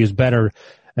 you could argue, is better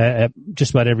at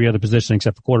just about every other position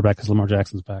except the quarterback because Lamar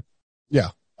Jackson's back. Yeah.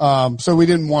 So we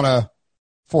didn't want to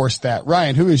force that.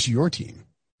 Ryan, who is your team?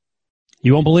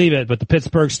 You won't believe it, but the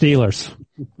Pittsburgh Steelers.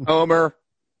 Homer.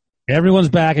 Everyone's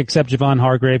back except Javon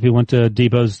Hargrave, who went to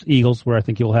Debo's Eagles, where I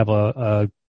think he'll have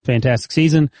a fantastic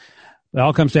season. It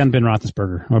all comes down to Ben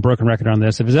Roethlisberger. I'm a broken record on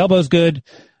this. If his elbow's good,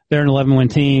 they're an 11-win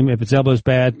team. If his elbow's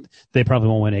bad, they probably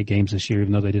won't win 8 games this year,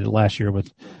 even though they did it last year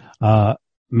with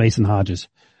Mason Hodges.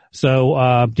 So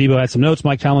Debo had some notes.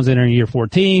 Mike Tomlin's entering year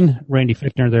 14. Randy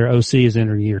Fichtner, their OC, is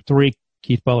entering year 3.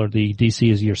 Keith Butler, the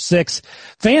DC, is year 6.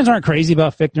 Fans aren't crazy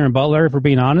about Fichtner and Butler, if we're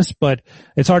being honest, but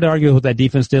it's hard to argue with what that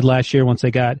defense did last year once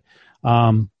they got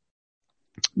Minkah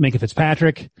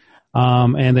Fitzpatrick.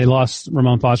 And they lost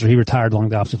Ramon Foster. He retired along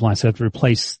the offensive line. So they have to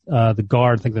replace the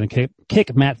guard. I think they're going to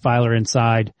kick Matt Filer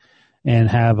inside and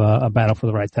have a battle for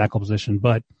the right tackle position.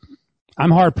 But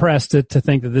I'm hard pressed to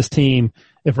think that this team,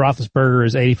 if Roethlisberger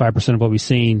is 85% of what we've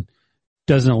seen,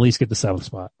 doesn't at least get the 7th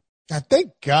spot. God,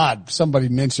 thank God somebody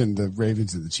mentioned the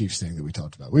Ravens and the Chiefs thing that we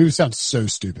talked about. We would sound so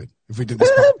stupid if we did this.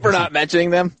 For not mentioning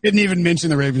them. Didn't even mention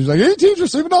the Ravens. Like, any teams are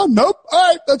sleeping on? Nope. All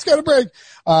right, let's get a break.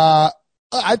 I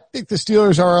think the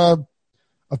Steelers are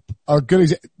a good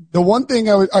example. The one thing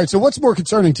all right, so what's more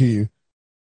concerning to you?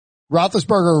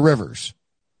 Roethlisberger or Rivers?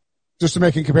 Just to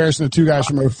make a comparison to two guys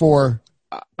from 04.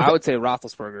 I would say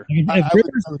Roethlisberger. If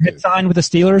Rivers had signed with the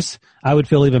Steelers, I would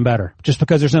feel even better, just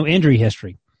because there's no injury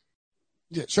history.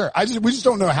 Yeah, sure. We just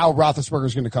don't know how Roethlisberger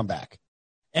is going to come back.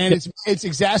 And it's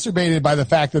exacerbated by the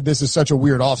fact that this is such a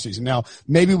weird offseason. Now,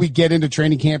 maybe we get into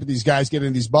training camp and these guys get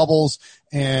in these bubbles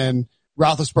and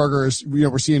Roethlisberger is,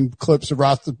 we're seeing clips of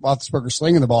Roethlisberger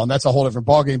slinging the ball, and that's a whole different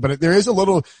ballgame. But there is a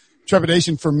little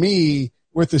trepidation for me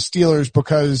with the Steelers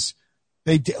because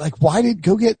they did,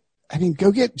 go get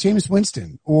Jameis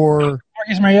Winston or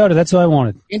Marcus Mariota. That's who I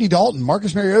wanted. Andy Dalton,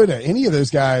 Marcus Mariota, any of those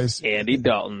guys. Andy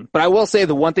Dalton. But I will say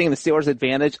the one thing in the Steelers'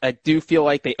 advantage, I do feel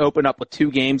like they open up with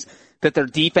 2 games that their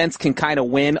defense can kind of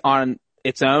win on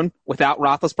its own without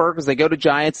Roethlisberger because they go to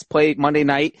Giants, play Monday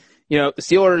night. The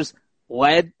Steelers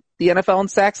led the NFL in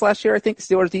sacks last year, I think, the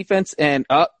Steelers defense, and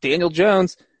Daniel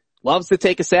Jones loves to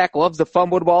take a sack, loves to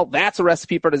fumble the ball. That's a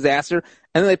recipe for disaster.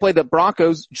 And then they played the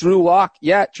Broncos. Drew Lock.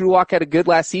 Yeah, Drew Lock had a good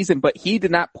last season, but he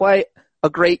did not play a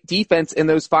great defense in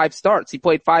those 5 starts. He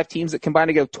played 5 teams that combined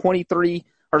to go 23,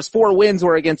 or his 4 wins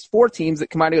were against 4 teams that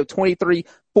combined to go 23,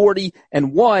 40,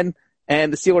 and 1.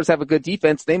 And the Steelers have a good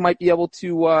defense. They might be able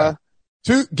to,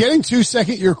 getting 2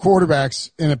 second-year quarterbacks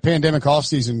in a pandemic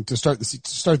offseason to start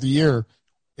the year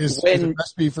is a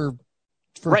recipe for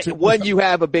right, when you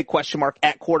have a big question mark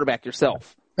at quarterback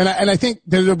yourself. And I think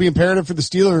that it'll be imperative for the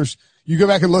Steelers. You go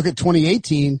back and look at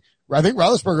 2018. I think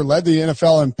Roethlisberger led the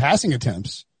NFL in passing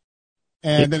attempts,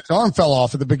 and then his arm fell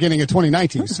off at the beginning of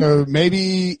 2019. So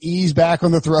maybe ease back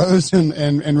on the throws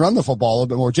and run the football a little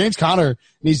bit more. James Conner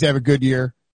needs to have a good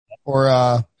year.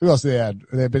 Or who else did they add?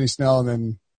 They had Benny Snell and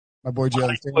then My boy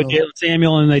Jalen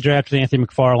Samuel, and they drafted Anthony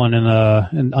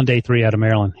McFarland on day 3 out of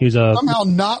Maryland. He's somehow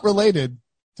not related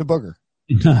to Booger.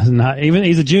 Not even.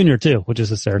 He's a junior too, which is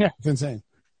hysterical. Yeah, it's insane.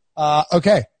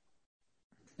 Okay.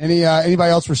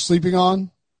 Anybody else we're sleeping on?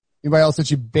 Anybody else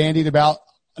that you bandied about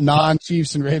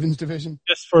non-Chiefs and Ravens division?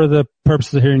 Just for the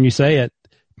purpose of hearing you say it,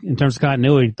 in terms of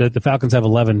continuity, the Falcons have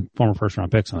 11 former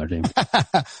first-round picks on their team.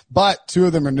 But 2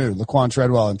 of them are new, Laquan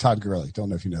Treadwell and Todd Gurley. Don't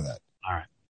know if you know that. All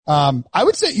right. I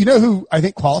would say, you know who I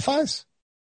think qualifies?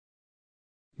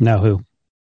 No, who?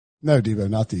 No, Debo,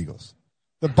 not the Eagles.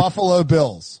 The Buffalo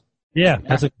Bills. Yeah,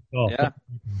 that's a good call. Yeah.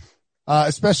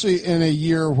 Especially in a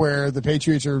year where the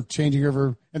Patriots are changing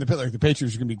over, and the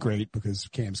Patriots are going to be great because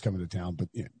Cam's coming to town. But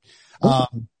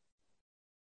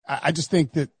I just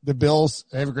think that the Bills,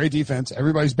 they have a great defense.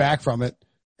 Everybody's back from it,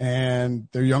 and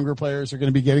their younger players are going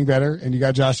to be getting better. And you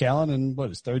got Josh Allen in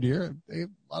his 3rd year. They have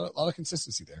a lot of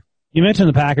consistency there. You mentioned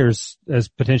the Packers as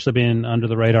potentially being under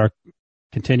the radar,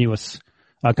 continuous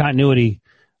continuity.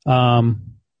 The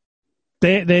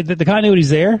continuity's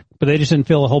there, but they just didn't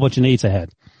feel a whole bunch of needs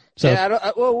ahead. So,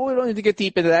 yeah, we don't need to get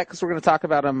deep into that because we're going to talk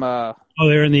about them.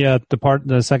 They're in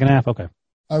the second half. Okay.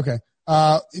 Okay.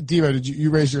 Devo, did you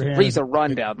raise your hand? Reads a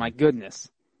rundown. My goodness.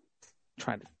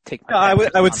 Trying to take my.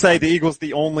 I would say the Eagles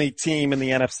the only team in the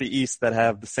NFC East that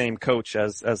have the same coach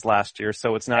as last year.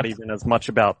 So it's not even as much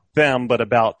about them, but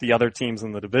about the other teams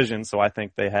in the division. So I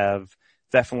think they have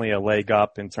definitely a leg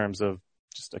up in terms of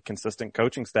just a consistent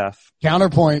coaching staff.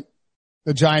 Counterpoint: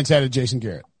 the Giants added Jason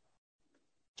Garrett.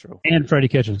 True. And Freddie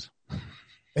Kitchens.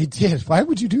 They did. Why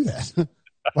would you do that?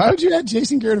 Why would you add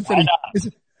Jason Garrett and Freddie?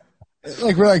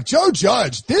 We're like, Joe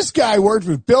Judge, this guy worked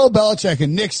with Bill Belichick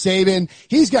and Nick Saban.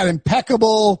 He's got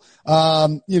impeccable,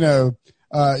 like a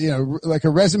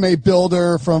resume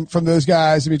builder from those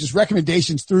guys. I mean, just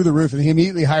recommendations through the roof. And he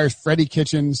immediately hires Freddie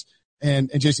Kitchens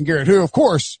and Jason Garrett, who, of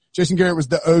course, Jason Garrett was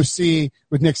the OC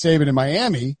with Nick Saban in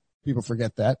Miami. People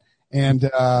forget that.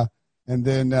 And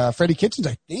then Freddie Kitchens,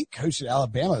 I think, coached at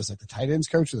Alabama as like the tight ends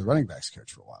coach or the running backs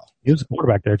coach for a while. He was a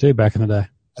quarterback there too back in the day.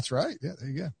 That's right. Yeah, there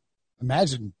you go.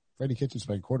 Imagine Freddie Kitchens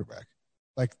playing quarterback,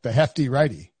 like the hefty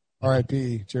righty.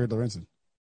 R.I.P. Jared Lorenzen.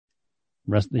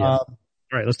 All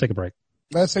right, let's take a break.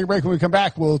 Let's take a break. When we come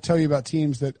back, we'll tell you about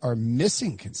teams that are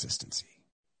missing consistency.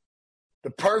 The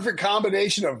perfect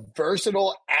combination of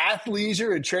versatile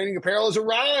athleisure and training apparel has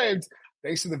arrived.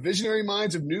 Thanks to the visionary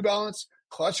minds of New Balance,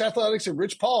 Clutch Athletics, and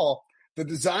Rich Paul, the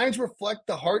designs reflect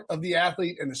the heart of the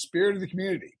athlete and the spirit of the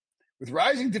community. With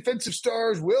rising defensive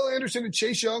stars Will Anderson and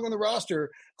Chase Young on the roster,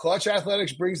 Clutch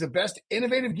Athletics brings the best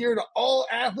innovative gear to all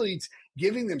athletes,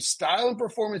 giving them style and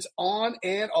performance on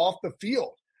and off the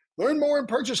field. Learn more and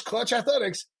purchase Clutch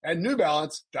Athletics at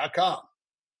NewBalance.com.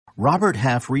 Robert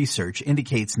Half research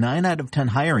indicates 9 out of 10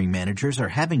 hiring managers are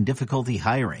having difficulty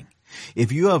hiring.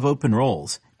 If you have open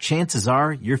roles, chances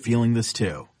are you're feeling this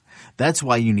too. That's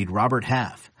why you need Robert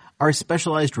Half. Our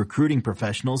specialized recruiting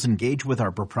professionals engage with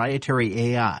our proprietary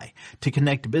AI to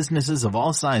connect businesses of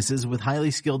all sizes with highly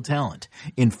skilled talent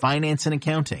in finance and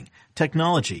accounting,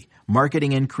 technology,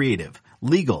 marketing and creative,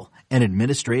 legal, and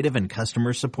administrative and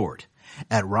customer support.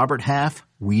 At Robert Half,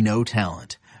 we know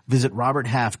talent. Visit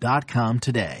roberthalf.com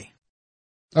today.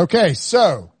 Okay,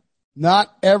 so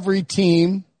not every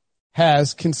team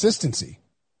has consistency.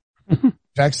 In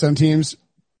fact, some teams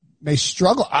may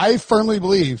struggle. I firmly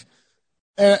believe,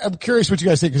 and I'm curious what you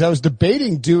guys think, because I was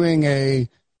debating doing a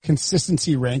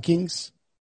consistency rankings.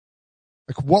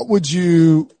 Like,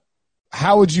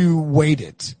 how would you weight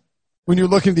it when you're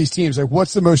looking at these teams? Like,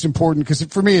 what's the most important? Because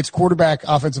for me, it's quarterback,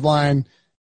 offensive line,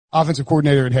 offensive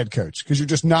coordinator, and head coach, because you're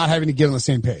just not having to get on the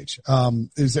same page.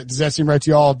 Does that seem right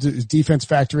to y'all? Does defense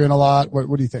factor in a lot? What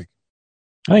do you think?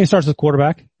 I think it starts with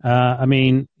quarterback. I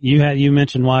mean, you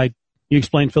mentioned why you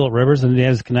explained Phillip Rivers and he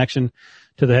has a connection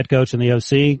to the head coach and the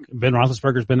OC. Ben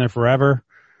Roethlisberger's been there forever.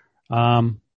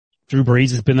 Drew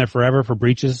Brees has been there forever for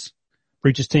Breach's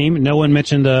team. No one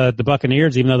mentioned the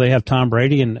Buccaneers, even though they have Tom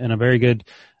Brady and a very good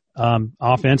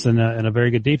offense and a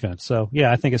very good defense. So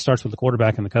yeah, I think it starts with the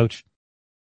quarterback and the coach.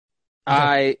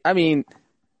 I mean,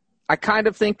 I kind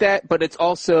of think that, but it's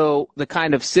also the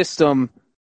kind of system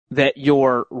that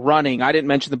you're running. I didn't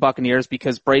mention the Buccaneers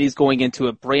because Brady's going into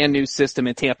a brand new system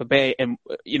in Tampa Bay, and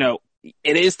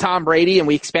it is Tom Brady and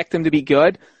we expect him to be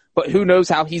good, but who knows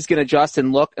how he's going to adjust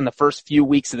and look in the first few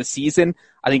weeks of the season.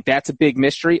 I think that's a big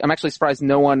mystery. I'm actually surprised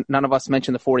none of us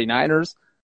mentioned the 49ers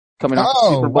coming off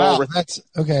the Super Bowl. Wow. That's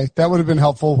okay. That would have been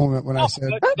helpful when I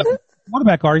said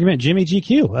quarterback argument, Jimmy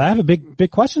GQ. I have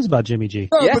big questions about Jimmy G.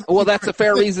 Yeah, well, that's a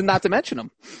fair reason not to mention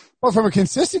him. Well, from a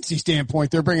consistency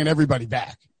standpoint, they're bringing everybody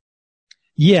back.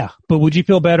 Yeah, but would you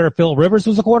feel better if Phil Rivers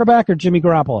was a quarterback or Jimmy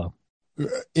Garoppolo?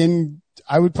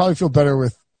 I would probably feel better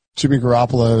with Jimmy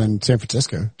Garoppolo in San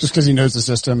Francisco just because he knows the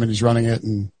system and he's running it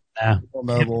and more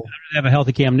mobile. I'd have a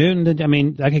healthy Cam Newton. I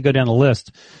mean, I could go down the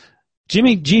list.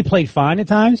 Jimmy G played fine at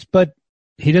times, but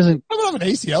he doesn't. I don't have an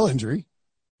ACL injury.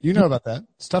 You know about that.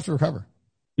 It's tough to recover.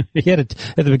 He had it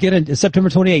at the beginning of September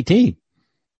 2018.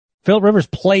 Philip Rivers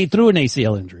played through an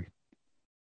ACL injury.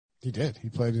 He did. He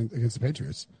played against the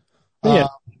Patriots. Yeah,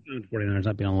 49ers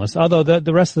not being on the list. Although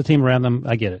the rest of the team around them,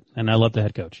 I get it. And I love the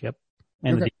head coach. Yep.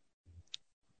 And okay.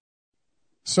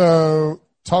 So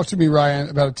talk to me, Ryan,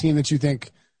 about a team that you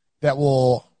think that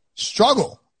will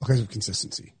struggle because of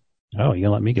consistency. Oh, you're going to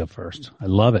let me go first. I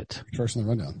love it. First in the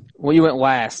rundown. Well, you went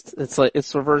last. It's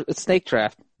reverse. It's snake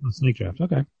draft. Snake draft.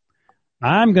 Okay.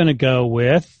 I'm going to go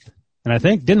with, and I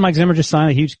think, didn't Mike Zimmer just sign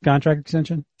a huge contract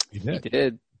extension? He did. He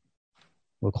did.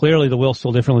 Well, clearly the Wills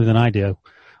feel differently than I do.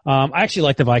 I actually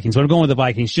like the Vikings, but I'm going with the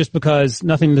Vikings just because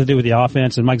nothing to do with the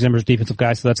offense and Mike Zimmer's defensive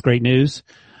guy, so that's great news.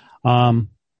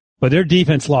 But their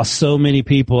defense lost so many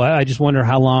people. I just wonder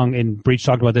how long, and Breach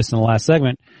talked about this in the last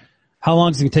segment, how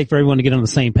long is it going to take for everyone to get on the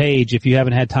same page if you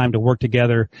haven't had time to work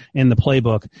together in the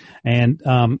playbook? And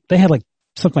they had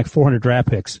something like 400 draft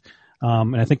picks.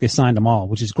 And I think they signed them all,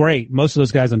 which is great. Most of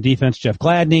those guys on defense, Jeff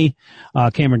Gladney,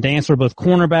 Cameron Dantzler, both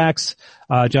cornerbacks,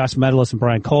 Josh Metellus and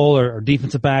Brian Cole are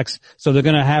defensive backs. So they're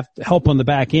going to have help on the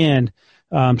back end,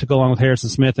 to go along with Harrison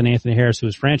Smith and Anthony Harris, who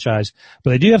is franchise.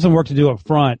 But they do have some work to do up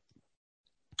front,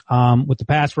 with the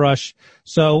pass rush.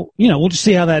 So, we'll just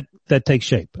see how that takes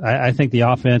shape. I think the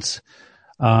offense,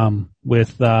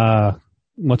 with,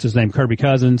 what's his name? Kirby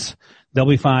Cousins. They'll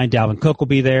be fine. Dalvin Cook will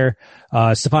be there.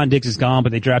 Stephon Diggs is gone,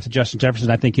 but they drafted Justin Jefferson.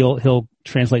 I think he'll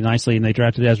translate nicely, and they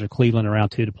drafted Ezra Cleveland in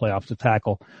round 2 to play offensive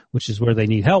tackle, which is where they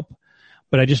need help.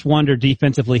 But I just wonder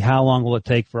defensively, how long will it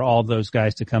take for all of those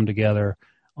guys to come together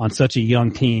on such a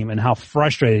young team, and how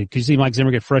frustrated, because you see Mike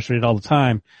Zimmer get frustrated all the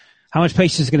time. How much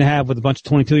patience is he going to have with a bunch of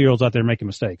 22-year-olds out there making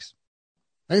mistakes?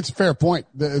 I think it's a fair point.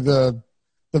 The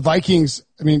Vikings,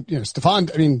 Stephon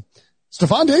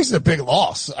Diggs is a big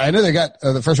loss. I know they got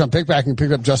the first round pick back and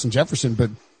picked up Justin Jefferson, but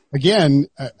again,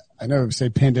 I know we say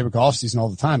pandemic offseason all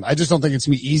the time. I just don't think it's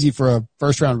going to be easy for a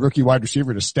first round rookie wide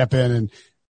receiver to step in and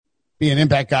be an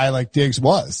impact guy like Diggs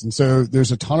was. And so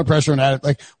there's a ton of pressure on that.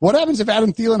 Like, what happens if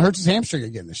Adam Thielen hurts his hamstring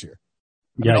again this year?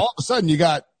 All of a sudden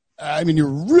you're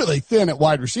really thin at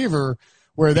wide receiver,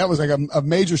 where that was like a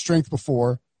major strength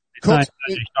before. It's not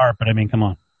sharp, but come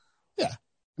on. Yeah.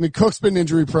 Cook's been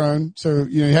injury prone, so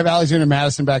you have Alexander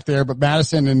Madison back there, but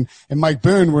Madison and Mike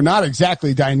Boone were not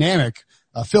exactly dynamic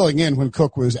filling in when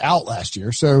Cook was out last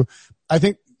year. So I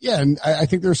think, and I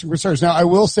think there's some concerns. Now, I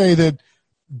will say that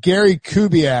Gary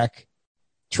Kubiak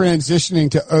transitioning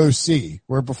to OC,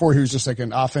 where before he was just like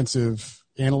an offensive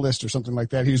analyst or something like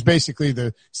that. He was basically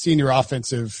the senior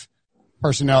offensive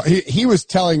personnel. He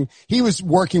was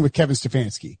working with Kevin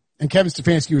Stefanski. And Kevin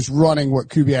Stefanski was running what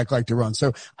Kubiak liked to run.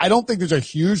 So I don't think there's a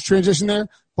huge transition there.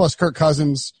 Plus Kirk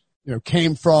Cousins,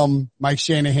 came from Mike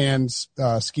Shanahan's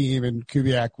scheme, and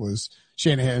Kubiak was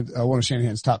one of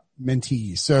Shanahan's top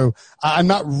mentees. So I'm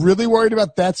not really worried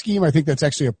about that scheme. I think that's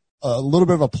actually a little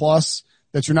bit of a plus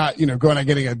that you're not, going out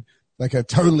getting a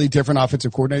totally different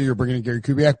offensive coordinator. You're bringing in Gary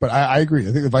Kubiak, but I agree.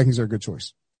 I think the Vikings are a good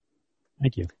choice.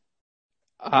 Thank you.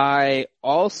 I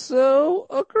also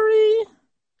agree.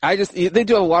 They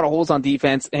do have a lot of holes on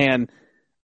defense, and,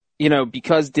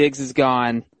 because Diggs is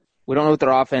gone, we don't know what their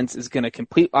offense is going to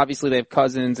complete. Obviously, they have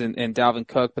Cousins and Dalvin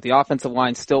Cook, but the offensive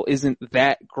line still isn't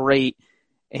that great.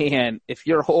 And if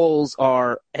your holes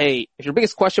are, if your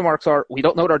biggest question marks are, we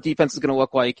don't know what our defense is going to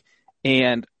look like,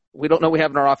 and we don't know what we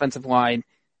have in our offensive line,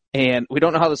 and we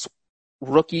don't know how this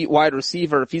rookie wide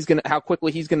receiver, how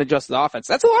quickly he's going to adjust the offense.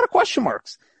 That's a lot of question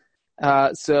marks.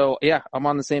 So yeah, I'm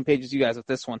on the same page as you guys with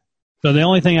this one. So the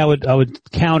only thing I would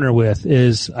counter with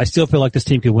is I still feel like this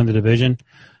team could win the division.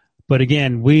 But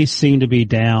again, we seem to be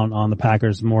down on the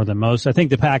Packers more than most. I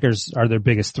think the Packers are their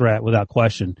biggest threat without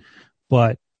question.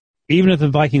 But even if the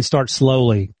Vikings start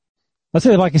slowly, let's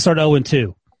say the Vikings start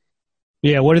 0-2.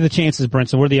 Yeah, what are the chances,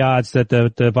 Brinson? What are the odds that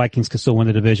the Vikings could still win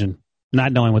the division,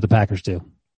 not knowing what the Packers do?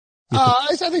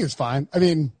 I think it's fine.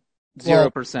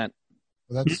 0%.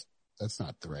 Well, that's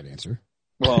not the right answer.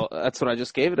 Well, that's what I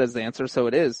just gave it as the answer, so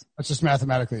it is. That's just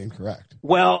mathematically incorrect.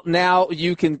 Well, now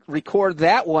you can record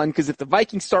that one, because if the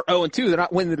Vikings start 0-2, they're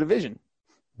not winning the division.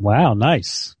 Wow,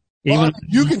 nice. Well,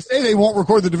 you can say they won't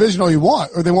record the division all you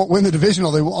want, or they won't win the division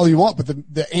all you want, but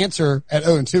the answer at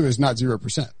 0-2 is not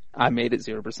 0%. I made it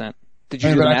 0%. Did you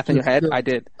do the math in your head? I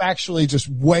did. Actually, just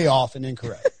way off and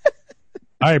incorrect.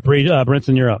 All right,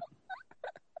 Brinson, you're up.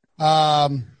 I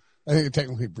think it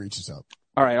technically breaches up.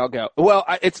 All right, I'll go. Well,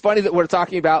 it's funny that we're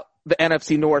talking about the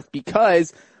NFC North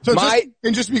because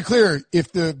and just to be clear,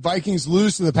 if the Vikings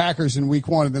lose to the Packers in week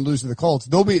 1 and then lose to the Colts,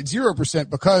 they'll be at 0%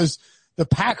 because the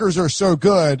Packers are so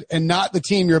good and not the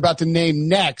team you're about to name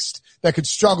next that could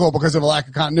struggle because of a lack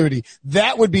of continuity.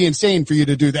 That would be insane for you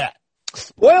to do that.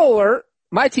 Spoiler alert,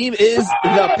 my team is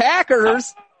the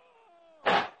Packers.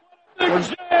 Wallace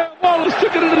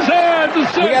took it in his hands and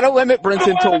said, We got to limit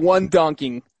Brinson to one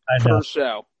dunking per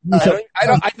show.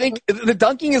 I think the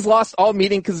dunking is lost all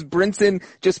meeting because Brinson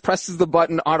just presses the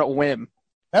button on a whim.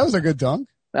 That was a good dunk.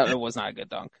 That was not a good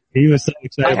dunk. He was so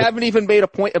excited. I haven't even made a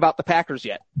point about the Packers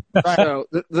yet. Right. So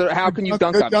how can you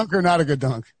dunk on Good dunk or not a good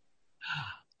dunk?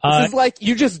 This is like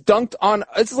you just dunked on.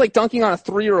 This is like dunking on a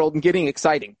 3-year-old and getting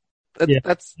exciting.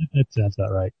 That sounds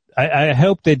about right. I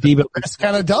hope that Debo. That's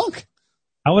kind of dunk.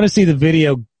 I want to see the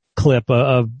video clip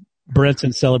of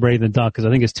Brinson celebrating the dunk because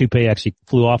I think his toupee actually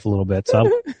flew off a little bit. So,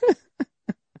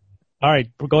 all right,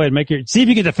 go ahead, see if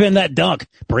you can defend that dunk,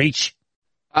 Breach.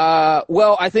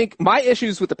 Well, I think my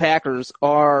issues with the Packers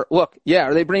are,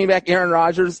 are they bringing back Aaron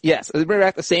Rodgers? Yes. Are they bringing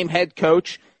back the same head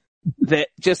coach that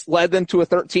just led them to a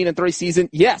 13-3 season?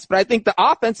 Yes. But I think the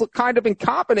offense looked kind of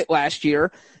incompetent last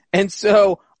year. And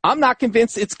so I'm not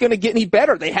convinced it's going to get any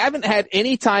better. They haven't had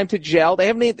any time to gel. They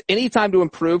haven't had any time to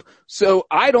improve. So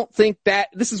I don't think that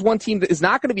this is one team that is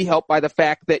not going to be helped by the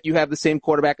fact that you have the same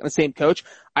quarterback and the same coach.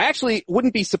 I actually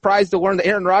wouldn't be surprised to learn that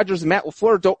Aaron Rodgers and Matt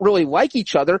LaFleur don't really like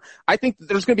each other. I think that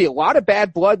there's going to be a lot of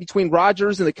bad blood between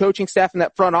Rodgers and the coaching staff in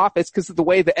that front office because of the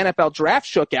way the NFL draft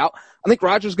shook out. I think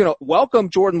Rodgers is going to welcome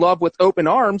Jordan Love with open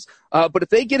arms. But if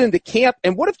they get into camp,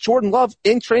 and what if Jordan Love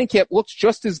in training camp looks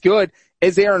just as good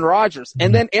as Aaron Rodgers?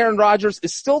 And then Aaron Rodgers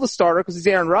is still the starter because he's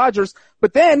Aaron Rodgers.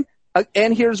 But then,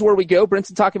 and here's where we go,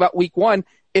 Brinson talking about week 1.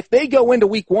 If they go into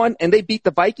week 1 and they beat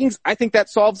the Vikings, I think that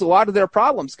solves a lot of their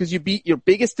problems because you beat your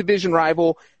biggest division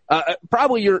rival.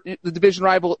 The division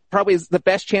rival probably is the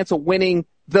best chance of winning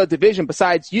the division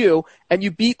besides you, and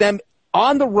you beat them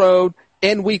on the road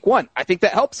in week 1. I think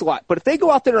that helps a lot. But if they go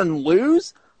out there and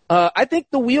lose, I think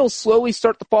the wheels slowly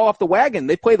start to fall off the wagon.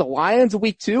 They play the Lions in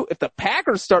week 2. If the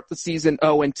Packers start the season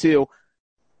 0-2,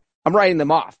 I'm writing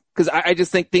them off because I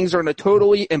just think things are going to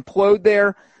totally implode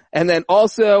there. And then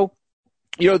also,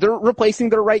 they're replacing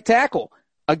their right tackle.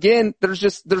 Again, there's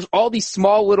all these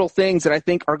small little things that I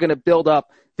think are going to build up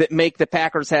that make the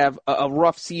Packers have a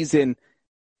rough season,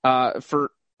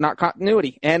 for not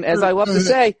continuity. And as I love to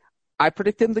say, I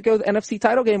predicted them to go to the NFC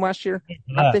title game last year,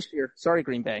 not this year. Sorry,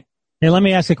 Green Bay. Hey, let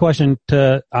me ask a question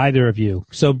to either of you.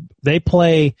 So the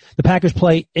Packers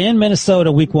play in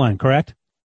Minnesota week 1, correct?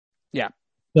 Yeah.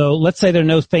 So let's say there are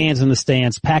no fans in the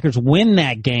stands. Packers win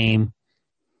that game.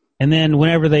 And then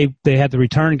whenever they have the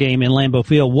return game in Lambeau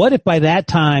Field, what if by that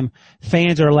time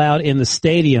fans are allowed in the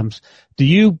stadiums? Do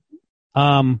you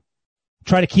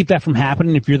try to keep that from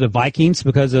happening if you're the Vikings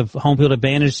because of home field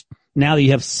advantage? Now that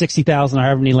you have 60,000 or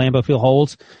however many Lambeau Field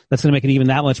holds, that's going to make it even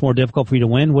that much more difficult for you to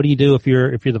win. What do you do if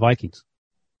you're the Vikings?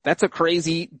 That's a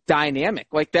crazy dynamic.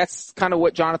 Like that's kind of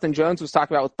what Jonathan Jones was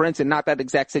talking about with Brinson, not that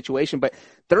exact situation, but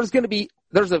there's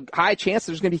a high chance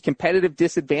there's going to be competitive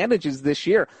disadvantages this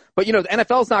year. But the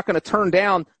NFL is not going to turn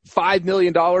down $5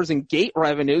 million in gate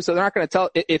revenue. So they're not going to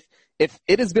tell if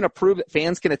it has been approved that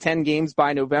fans can attend games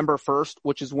by November 1st,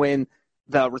 which is when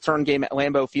the return game at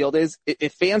Lambeau Field is.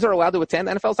 If fans are allowed to attend,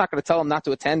 the NFL is not going to tell them not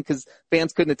to attend because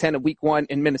fans couldn't attend in week 1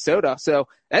 in Minnesota. So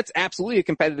that's absolutely a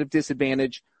competitive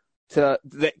disadvantage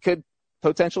that could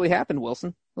potentially happen,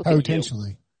 Wilson.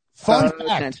 Potentially. Fun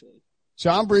fact.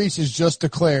 John Brees has just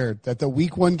declared that the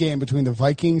week 1 game between the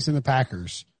Vikings and the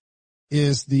Packers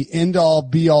is the end-all,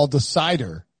 be-all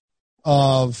decider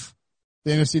of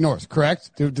the NFC North,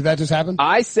 correct? Did that just happen?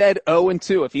 I said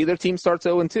 0-2 if either team starts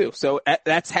 0-2. So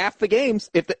that's half the games.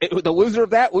 If the loser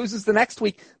of that loses the next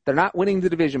week, they're not winning the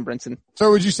division, Brinson.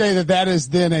 So would you say that is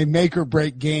then a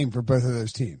make-or-break game for both of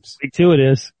those teams? Week 2 it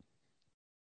is.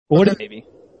 Maybe.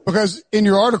 Because in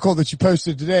your article that you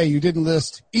posted today, you didn't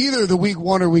list either the week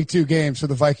 1 or week 2 games for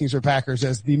the Vikings or Packers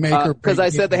as the make or break. Because I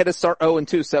said they had to start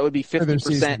 0-2, so that would be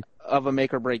 50% of a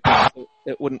make or break game.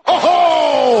 It wouldn't.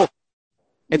 Oh!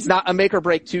 It's not a make or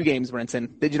break 2 games,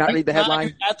 Brinson. Did you not read the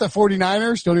headline? At the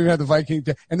 49ers, don't even have the Vikings,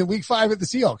 and then week 5 at the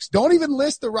Seahawks. Don't even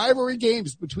list the rivalry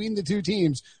games between the two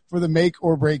teams for the make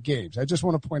or break games. I just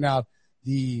want to point out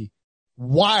the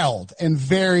wild and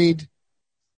varied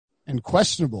and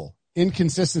questionable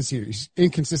inconsistencies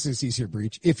here,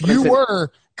 Breach. If you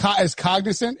were as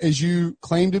cognizant as you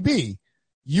claim to be,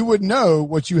 you would know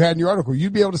what you had in your article.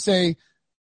 You'd be able to say,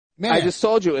 man, I just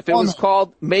told you if it was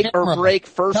called make or break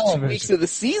first 2 weeks of the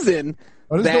season,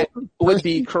 that would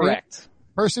be correct.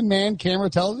 Person, man, camera,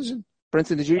 television.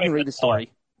 Brinson, did you even read the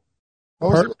story?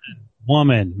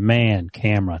 Woman, man,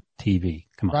 camera, TV.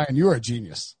 Come on. Ryan, you are a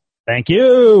genius. Thank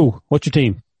you. What's your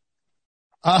team?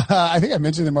 I think I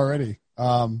mentioned them already,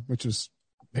 which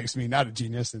makes me not a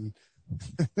genius. And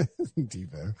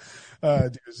Devo.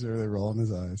 Devo's really rolling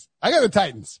his eyes. I got the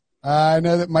Titans. I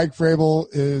know that Mike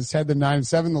Vrabel has had the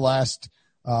 9-7 the last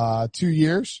 2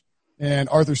 years, and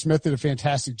Arthur Smith did a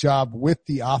fantastic job with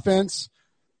the offense.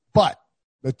 But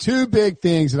the two big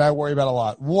things that I worry about a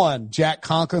lot: one, Jack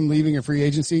Conklin leaving in free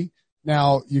agency.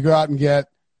 Now you go out and get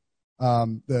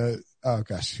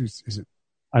who's is it?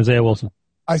 Isaiah Wilson.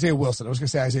 Isaiah Wilson. I was going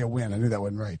to say Isaiah Wynn. I knew that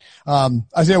wasn't right.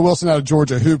 Isaiah Wilson out of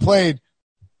Georgia, who played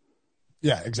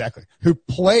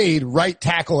right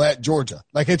tackle at Georgia.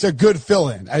 Like, it's a good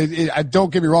fill-in. I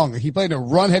don't get me wrong. He played in a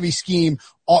run-heavy scheme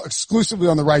exclusively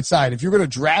on the right side. If you're going to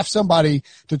draft somebody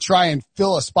to try and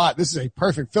fill a spot, this is a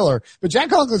perfect filler. But Jack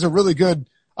Conklin's a really good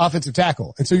offensive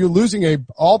tackle. And so you're losing a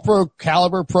all-pro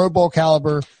caliber, Pro Bowl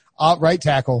caliber right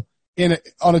tackle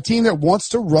on a team that wants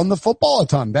to run the football a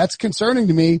ton. That's concerning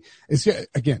to me. It's,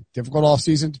 again, difficult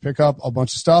offseason to pick up a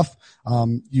bunch of stuff.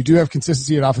 You do have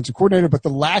consistency at offensive coordinator, but the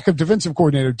lack of defensive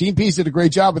coordinator. Dean Pease did a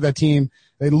great job with that team.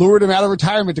 They lured him out of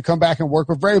retirement to come back and work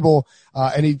with Vrabel,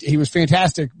 and he was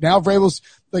fantastic. Now Vrabel's,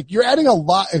 like, you're adding a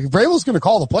lot. Vrabel's going to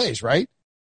call the plays, right?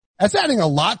 That's adding a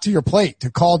lot to your plate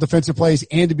to call defensive plays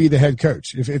and to be the head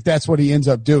coach, if that's what he ends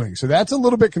up doing. So that's a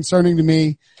little bit concerning to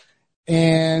me.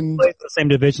 And plays the same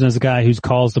division as the guy who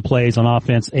calls the plays on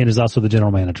offense and is also the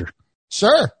general manager.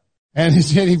 Sure. And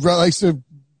he likes to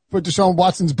put Deshaun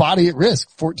Watson's body at risk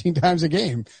 14 times a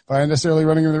game by unnecessarily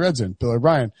running in the red zone, Bill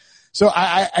O'Brien. So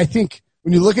I think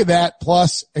when you look at that,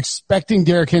 plus expecting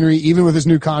Derrick Henry, even with his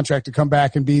new contract, to come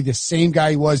back and be the same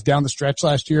guy he was down the stretch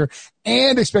last year,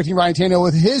 and expecting Ryan Tannehill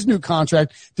with his new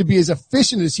contract to be as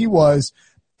efficient as he was,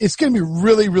 it's going to be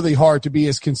really, really hard to be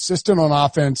as consistent on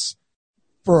offense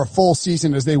for a full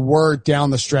season as they were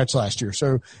down the stretch last year.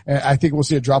 So I think we'll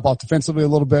see a drop off defensively a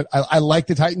little bit. I like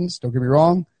the Titans, don't get me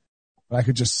wrong, but I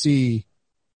could just see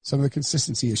some of the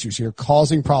consistency issues here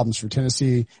causing problems for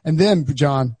Tennessee. And then,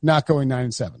 John, not going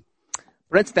 9-7.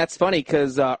 Brent, that's funny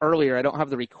because earlier, I don't have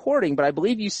the recording, but I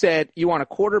believe you said you want a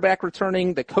quarterback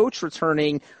returning, the coach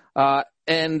returning,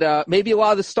 and maybe a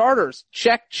lot of the starters.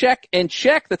 Check, and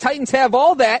check. The Titans have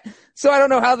all that, so I don't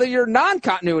know how they're your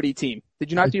non-continuity team. Did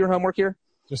you not do your homework here?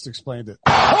 Just explained it.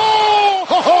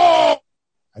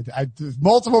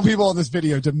 Multiple people in this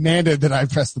video demanded that I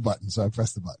press the button, so I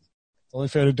pressed the button. It's only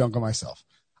fair to dunk on myself.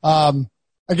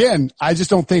 Again, I just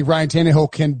don't think Ryan Tannehill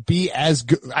can be as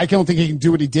good. I don't think he can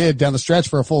do what he did down the stretch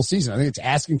for a full season. I think it's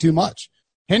asking too much.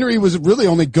 Henry was really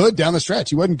only good down the stretch.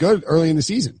 He wasn't good early in the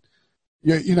season.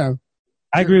 You know.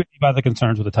 I agree with you about the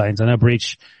concerns with the Titans. I know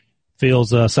Breach feels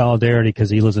solidarity because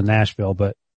he lives in Nashville,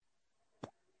 but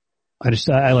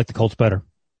I like the Colts better.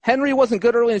 Henry wasn't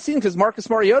good early in the season because Marcus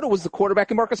Mariota was the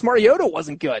quarterback, and Marcus Mariota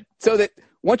wasn't good. So that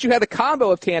once you had the combo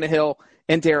of Tannehill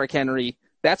and Derrick Henry,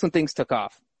 that's when things took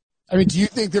off. I mean, do you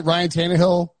think that Ryan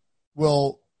Tannehill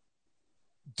will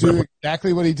do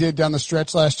exactly what he did down the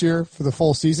stretch last year for the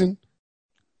full season?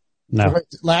 No.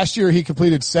 Last year, he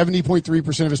completed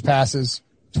 70.3% of his passes,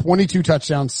 22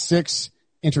 touchdowns, 6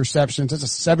 interceptions. That's a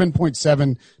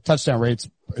 7.7 touchdown rate.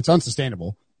 It's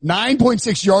unsustainable.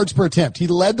 9.6 yards per attempt. He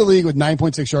led the league with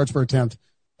 9.6 yards per attempt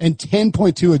and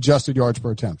 10.2 adjusted yards per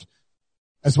attempt,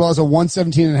 as well as a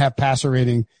 117.5 passer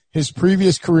rating. His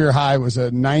previous career high was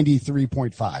a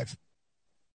 93.5.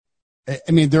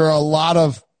 I mean, there are a lot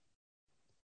of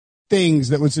things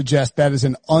that would suggest that is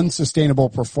an unsustainable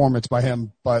performance by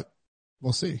him, but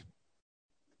we'll see.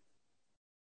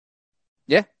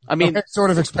 Yeah, I mean, okay,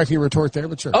 sort of expecting a retort there,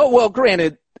 but sure. Oh, well,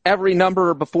 granted, every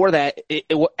number before that,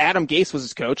 Adam Gase was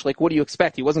his coach. Like, what do you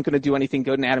expect? He wasn't going to do anything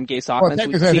good in Adam Gase offense. Well,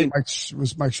 I think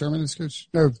was Mike Sherman his coach?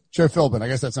 No, Joe Philbin. I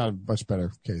guess that's not a much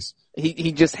better case.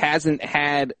 He just hasn't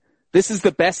had. This is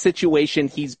the best situation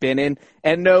he's been in.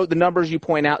 And no, the numbers you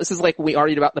point out, this is like when we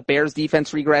argued about the Bears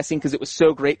defense regressing because it was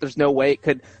so great. There's no way it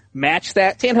could match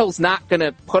that. Tannehill's not going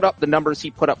to put up the numbers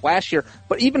he put up last year.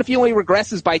 But even if he only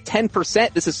regresses by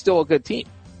 10%, this is still a good team.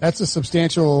 That's a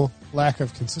substantial lack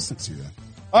of consistency then.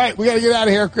 All right, we got to get out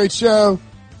of here. Great show.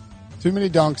 Too many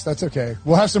dunks. That's okay.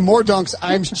 We'll have some more dunks,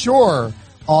 I'm sure,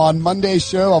 on Monday's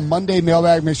show, on Monday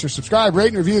Mailbag. Make sure to subscribe, rate,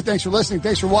 and review. Thanks for listening.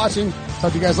 Thanks for watching.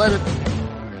 Talk to you guys later.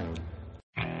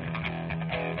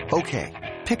 Okay,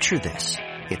 picture this.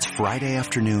 It's Friday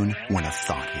afternoon when a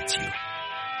thought hits you.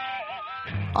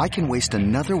 I can waste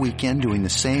another weekend doing the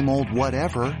same old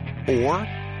whatever, or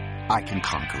I can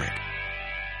conquer it.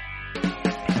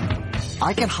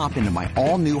 I can hop into my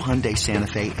all-new Hyundai Santa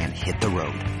Fe and hit the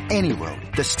road. Any road.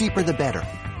 The steeper, the better.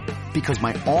 Because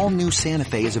my all-new Santa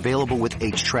Fe is available with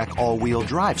H-Track all-wheel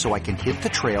drive, so I can hit the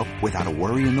trail without a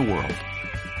worry in the world.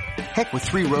 Heck, with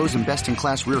 3 rows and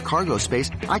best-in-class rear cargo space,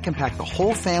 I can pack the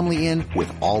whole family in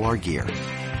with all our gear.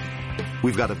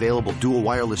 We've got available dual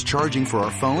wireless charging for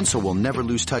our phones, so we'll never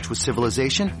lose touch with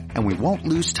civilization, and we won't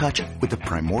lose touch with the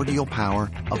primordial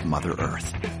power of Mother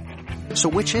Earth. So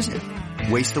which is it?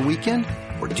 Waste the weekend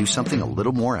or do something a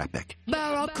little more epic?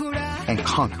 And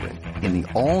conquer it in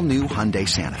the all-new Hyundai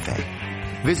Santa Fe.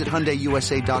 Visit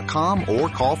HyundaiUSA.com or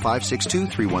call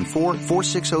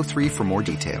 562-314-4603 for more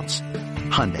details.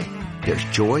 Hyundai, there's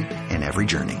joy in every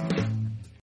journey.